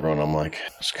of look at everyone, I'm like,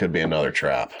 this could be another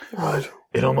trap. Right.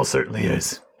 It almost certainly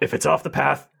is. If it's off the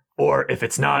path, or if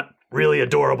it's not really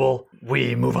adorable,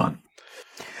 we move on.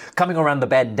 Coming around the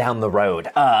bend down the road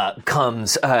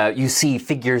comes, you see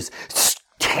figures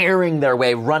tearing their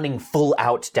way, running full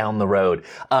out down the road.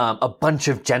 A bunch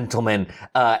of gentlemen,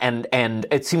 and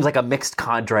it seems like a mixed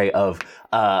cadre of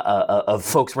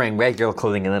folks wearing regular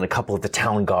clothing and then a couple of the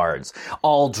town guards,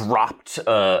 all dropped,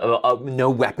 no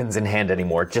weapons in hand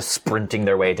anymore, just sprinting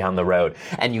their way down the road.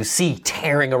 And you see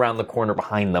tearing around the corner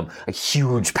behind them a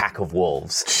huge pack of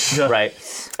wolves, right?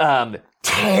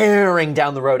 Tearing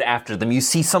down the road after them. You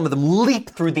see some of them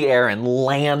leap through the air and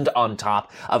land on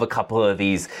top of a couple of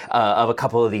these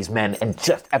men and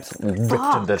just absolutely rip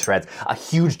them to shreds. A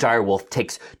huge dire wolf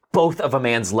takes both of a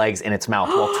man's legs in its mouth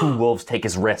while two wolves take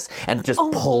his wrists and just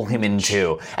pull him in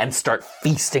two and start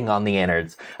feasting on the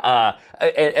innards. And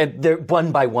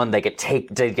one by one they get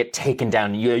taken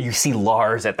down. You see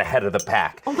Lars at the head of the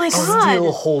pack. Oh my God.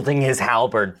 Still holding his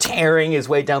halberd, tearing his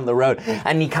way down the road.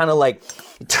 And he kind of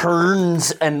turns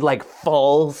and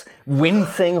falls,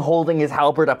 wincing, holding his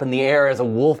halberd up in the air as a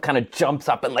wolf kind of jumps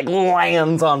up and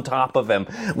lands on top of him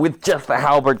with just the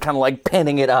halberd kind of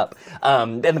pinning it up.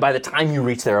 And by the time you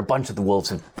reach there, a bunch of the wolves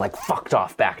have fucked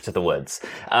off back to the woods.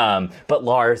 But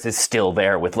Lars is still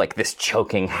there with this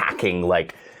choking, hacking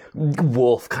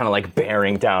wolf kind of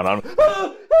bearing down on him.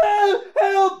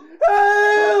 Help!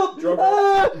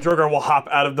 Drogar will hop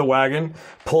out of the wagon,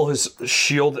 pull his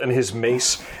shield and his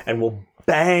mace, and will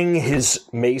bang his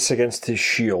mace against his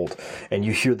shield, and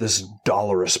you hear this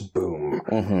dolorous boom.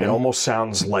 It almost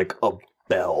sounds like a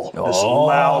bell. This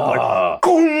loud,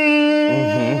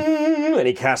 and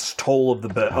he casts Toll of the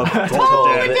Dead.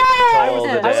 I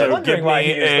was wondering why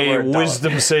he used the word dolorous.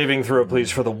 Wisdom saving throw,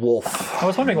 please, for the wolf. I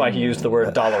was wondering why he used the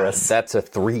word dolorous. That's a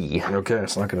 3. Okay,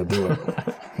 it's not going to do it.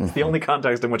 It's the only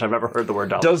context in which I've ever heard the word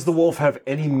dolorous. Does the wolf have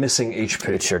any missing HP?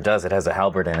 It sure does. It has a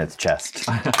halberd in its chest.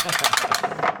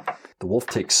 The wolf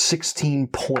takes 16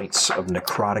 points of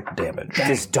necrotic damage.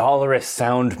 This dolorous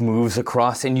sound moves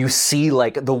across, and you see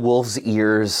the wolf's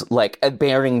ears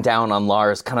bearing down on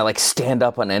Lars, kind of stand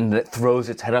up on end, and it throws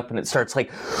its head up, and it starts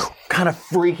kind of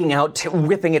freaking out,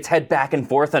 whipping its head back and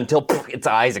forth until its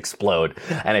eyes explode,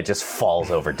 and it just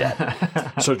falls over dead.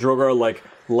 So Drogar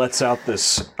lets out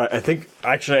this. I think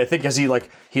as he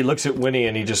looks at Winnie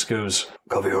and he just goes,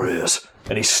 "Cover your ears,"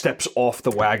 and he steps off the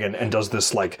wagon and does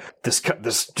this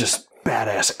this just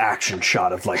badass action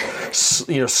shot of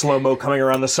slow-mo coming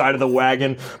around the side of the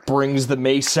wagon, brings the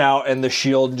mace out and the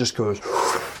shield and just goes,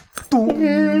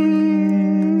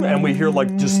 and we hear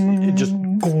and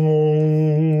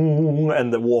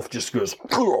the wolf just goes,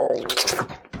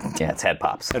 yeah, its head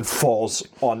pops and falls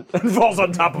on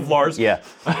top of Lars. Yeah.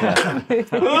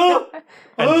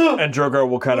 And Drogar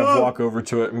will kind of walk over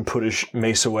to it and put his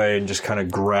mace away and just kind of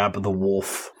grab the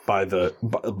wolf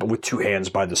with two hands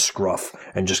by the scruff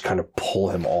and just kind of pull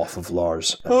him off of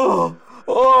Lars.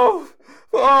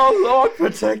 Oh, Lord,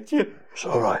 protect you. It's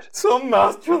all right. Some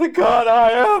master of the god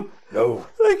I am. No.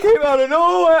 They came out of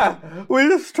nowhere. We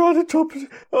just tried to top it.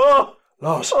 Oh.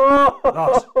 Lars.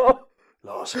 Oh.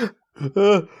 Lars.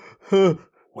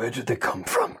 Where did they come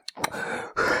from?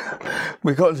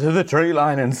 We got to the tree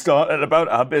line and started about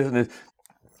our business.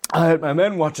 I had my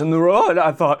men watching the road.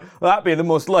 I thought that'd be the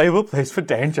most liable place for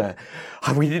danger.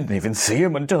 We didn't even see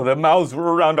them until their mouths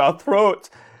were around our throats.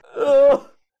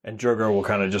 And Drogar will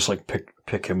kind of just like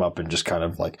pick him up and just kind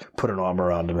of like put an arm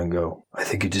around him and go, I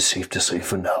think it is safe to say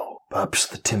for now, perhaps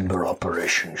the timber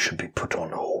operation should be put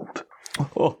on hold.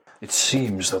 Oh. It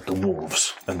seems that the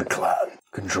wolves and the clan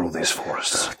control these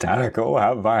forests. Danica will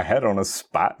have my head on a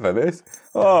spot for this.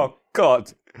 Oh,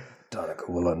 God. Danica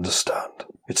will understand.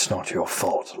 It's not your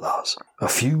fault, Lars. A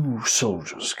few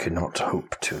soldiers cannot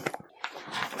hope to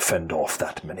fend off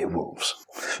that many wolves.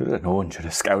 Should have known, should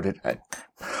have scouted.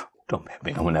 Don't make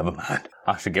me know, never mind.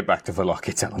 I should get back to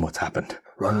Velocki, tell him what's happened.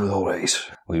 Run with all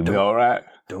haste. We'll be all right.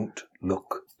 Don't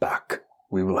look back.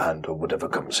 We will handle whatever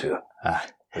comes here.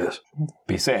 Yes.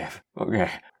 Be safe. Okay.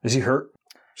 Is he hurt?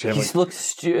 He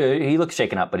looks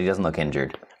shaken up, but he doesn't look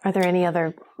injured. Are there any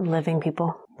other living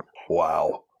people?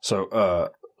 Wow. So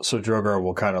Drogar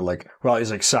will kind of like, while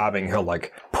he's like sobbing, he'll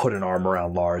like put an arm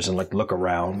around Lars and like look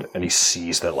around, and he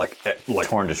sees that like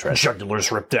torn to shreds,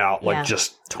 jugular's ripped out, like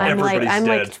just everybody's I'm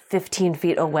dead. Like 15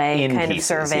 feet away, In kind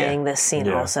pieces, of surveying this scene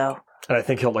also. And I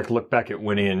think he'll like look back at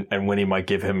Winnie, and Winnie might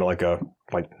give him like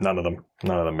none of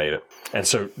them made it. And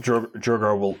so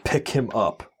Drogar will pick him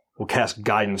up, will cast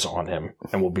guidance on him,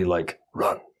 and will be like,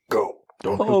 run, go,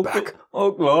 don't look back.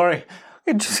 Oh, glory.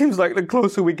 It just seems like the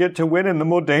closer we get to winning, the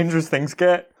more dangerous things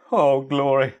get. Oh,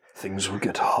 glory. Things will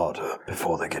get harder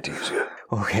before they get easier.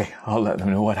 Okay, I'll let them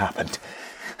know what happened.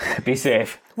 Be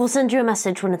safe. We'll send you a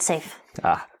message when it's safe.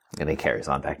 And he carries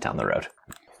on back down the road.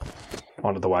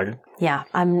 Onto the wagon? Yeah,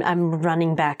 I'm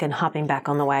running back and hopping back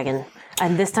on the wagon.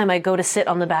 And this time I go to sit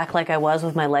on the back like I was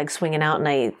with my legs swinging out, and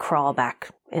I crawl back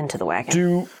into the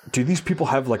wagon. Do these people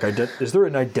have like is there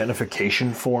an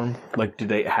identification form? Like, do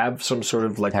they have some sort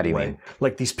of like? How do you mean?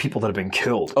 Like these people that have been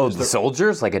killed? Oh, the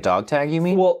soldiers, like a dog tag? You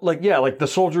mean? Well, like like the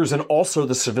soldiers and also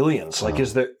the civilians. Like,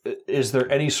 is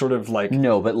there any sort of like?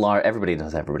 No, but everybody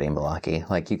knows everybody in Velocki.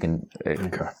 Like you can,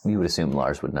 you would assume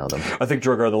Lars would know them. I think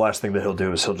Drogar, the last thing that he'll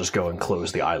do is he'll just go and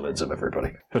close the eyelids of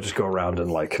everybody. He'll just go around and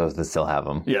like those that still have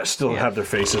them. Yeah, still have their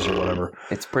faces or whatever.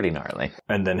 It's pretty gnarly.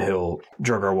 And then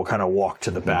Drogar will kind of walk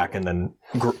to the back and then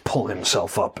pull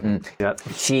himself up.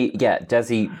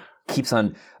 Desi keeps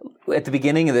on. At the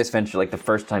beginning of this venture, like the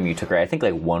first time you took her, I think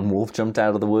like one wolf jumped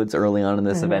out of the woods early on in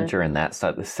this adventure, and that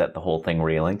set the whole thing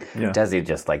reeling. Yeah. Desi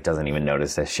just like doesn't even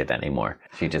notice this shit anymore.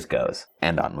 She just goes,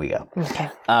 and on we go. Okay.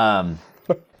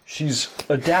 She's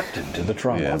adapted to the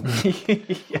trauma.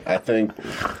 Yeah. I think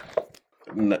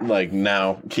like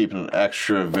now keeping an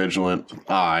extra vigilant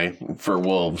eye for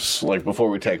wolves. Like before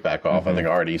we take back off, I think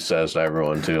Artie says to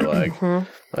everyone too, like I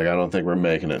don't think we're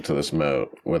making it to this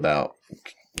moat without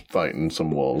fighting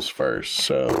some wolves first.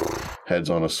 So heads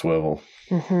on a swivel.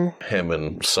 Him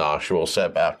and Sash will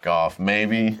set back off.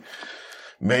 Maybe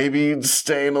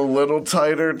staying a little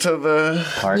tighter to the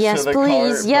cart. Yes, to the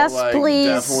please. Cart, Yes, but, please.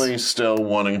 Definitely still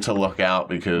wanting to look out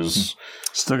because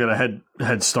still got a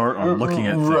head start on looking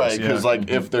at things. Right, because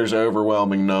if there's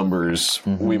overwhelming numbers,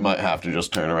 we might have to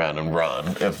just turn around and run.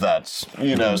 If that's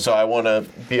so I want to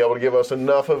be able to give us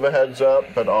enough of a heads up,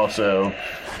 but also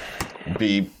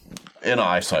be in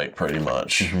eyesight pretty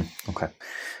much. Okay,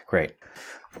 great.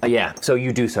 So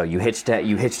you do so. You hitch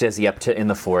Desi up in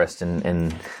the forest,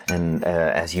 and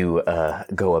as you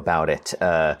go about it,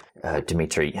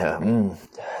 Dimitri,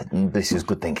 this is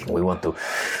good thinking. We want to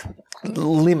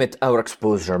limit our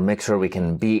exposure, make sure we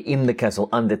can be in the castle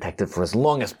undetected for as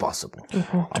long as possible.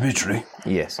 Dimitri.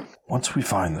 Yes. Once we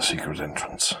find the secret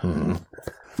entrance,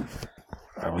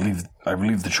 I will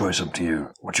leave the choice up to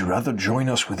you. Would you rather join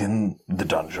us within the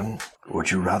dungeon, or would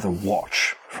you rather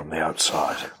watch from the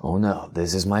outside? Oh no,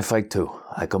 this is my fight too.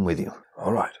 I come with you.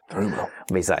 All right, very well.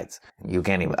 Besides, you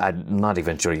can't even. I'm not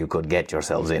even sure you could get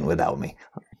yourselves in without me.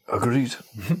 Agreed.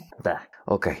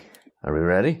 Okay, are we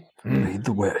ready? Lead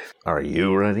the way. Are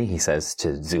you ready? He says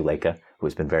to Zuleika,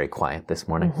 who's been very quiet this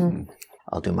morning.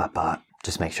 I'll do my part.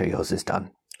 Just make sure yours is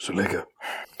done. Zuleika,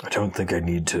 I don't think I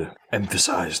need to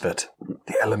emphasize that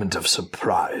the element of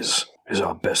surprise is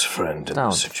our best friend in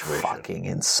this situation. Don't fucking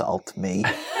insult me.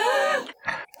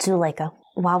 Zuleika,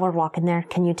 while we're walking there,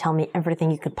 can you tell me everything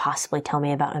you could possibly tell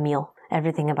me about Emil?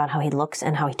 Everything about how he looks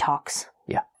and how he talks?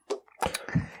 Yeah.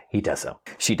 He does so.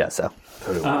 She does so.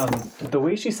 The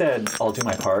way she said, I'll do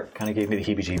my part, kind of gave me the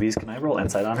heebie-jeebies. Can I roll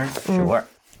insight on her? Sure.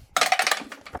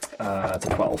 It's a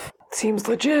 12. Seems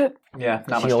legit. Yeah,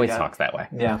 not She much always to get. talks that way.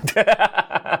 Yeah.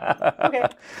 Okay.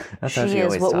 That's how She she is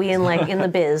always what talks. we in the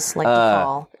biz like to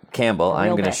call. Campbell, I'm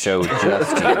real going to bitch. show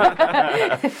just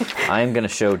you. I'm going to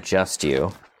show just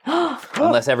you.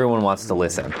 Unless everyone wants to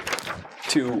listen.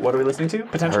 To what are we listening to?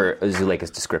 Potentially. Her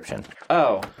Zuleika's description.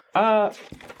 Oh.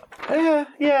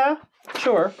 Yeah.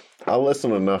 Sure. I'll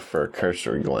listen enough for a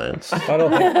cursory glance. I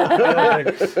don't think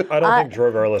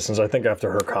Drogar listens. I think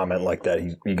after her comment like that,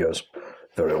 he goes,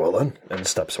 very well then, and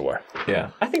steps away.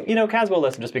 Yeah. I think, Kaz will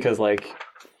listen just because, like,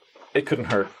 it couldn't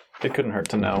hurt. It couldn't hurt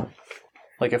to know.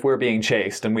 Like, if we're being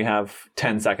chased and we have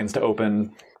 10 seconds to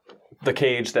open the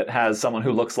cage that has someone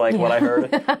who looks like what I heard,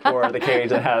 or the cage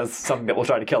that has something that will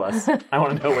try to kill us, I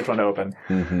want to know which one to open.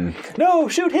 Mm-hmm. No,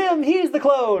 shoot him! He's the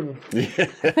clone!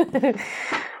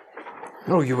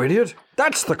 Oh, you idiot.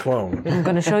 That's the clone. I'm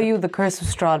going to show you the Curse of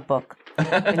Strahd book.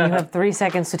 And you have 3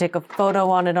 seconds to take a photo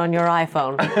on it on your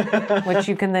iPhone, which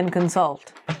you can then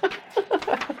consult.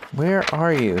 Where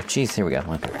are you? Jeez, here we go.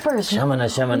 First, Shamana.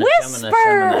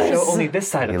 Whispers! Show only this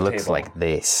side of He the looks table. like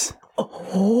this.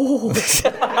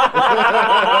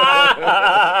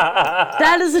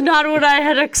 That is not what I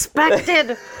had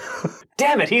expected.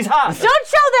 Damn it, he's hot! Don't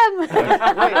show them!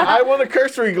 Wait, I want a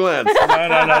cursory glance. No.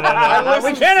 I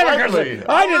listened slightly.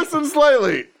 I listened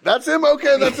slightly. That's him?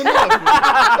 Okay, that's enough.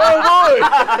 Oh, boy!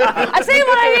 I say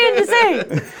what I needed to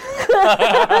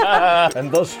say.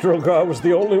 And thus Drogar was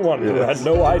the only one who had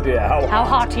no idea how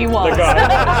hot he was.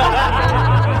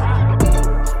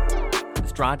 The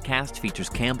Strahdcast features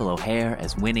Campbell O'Hare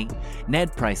as Winnie,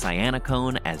 Ned Price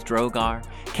Iannacone as Drogar,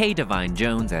 Kay Devine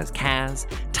Jones as Kaz,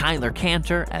 Tyler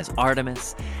Cantor as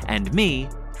Artemis, and me,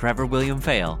 Trevor William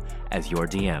Fail, as your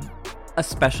DM. A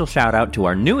special shout out to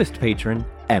our newest patron,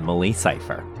 Emily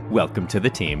Cipher. Welcome to the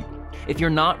team. If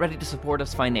you're not ready to support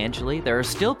us financially, there are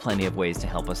still plenty of ways to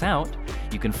help us out.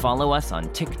 You can follow us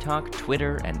on TikTok,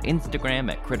 Twitter, and Instagram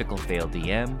at Critical Fail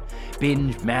DM,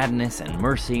 binge Madness and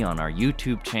Mercy on our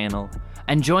YouTube channel,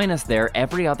 and join us there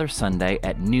every other Sunday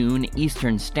at noon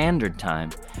Eastern Standard Time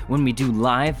when we do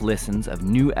live listens of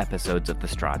new episodes of the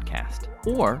Strahdcast.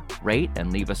 Or rate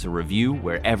and leave us a review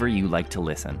wherever you like to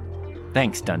listen.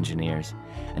 Thanks, Dungeoneers,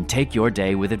 and take your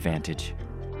day with advantage.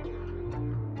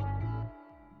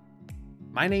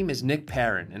 My name is Nick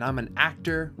Perrin, and I'm an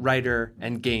actor, writer,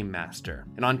 and game master.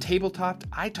 And on Tabletop,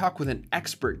 I talk with an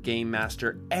expert game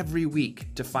master every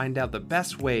week to find out the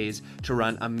best ways to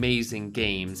run amazing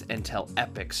games and tell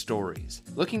epic stories.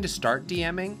 Looking to start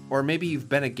DMing? Or maybe you've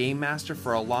been a game master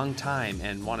for a long time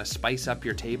and want to spice up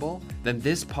your table? Then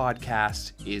this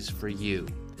podcast is for you.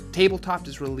 Tabletop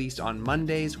is released on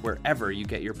Mondays wherever you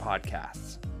get your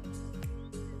podcasts.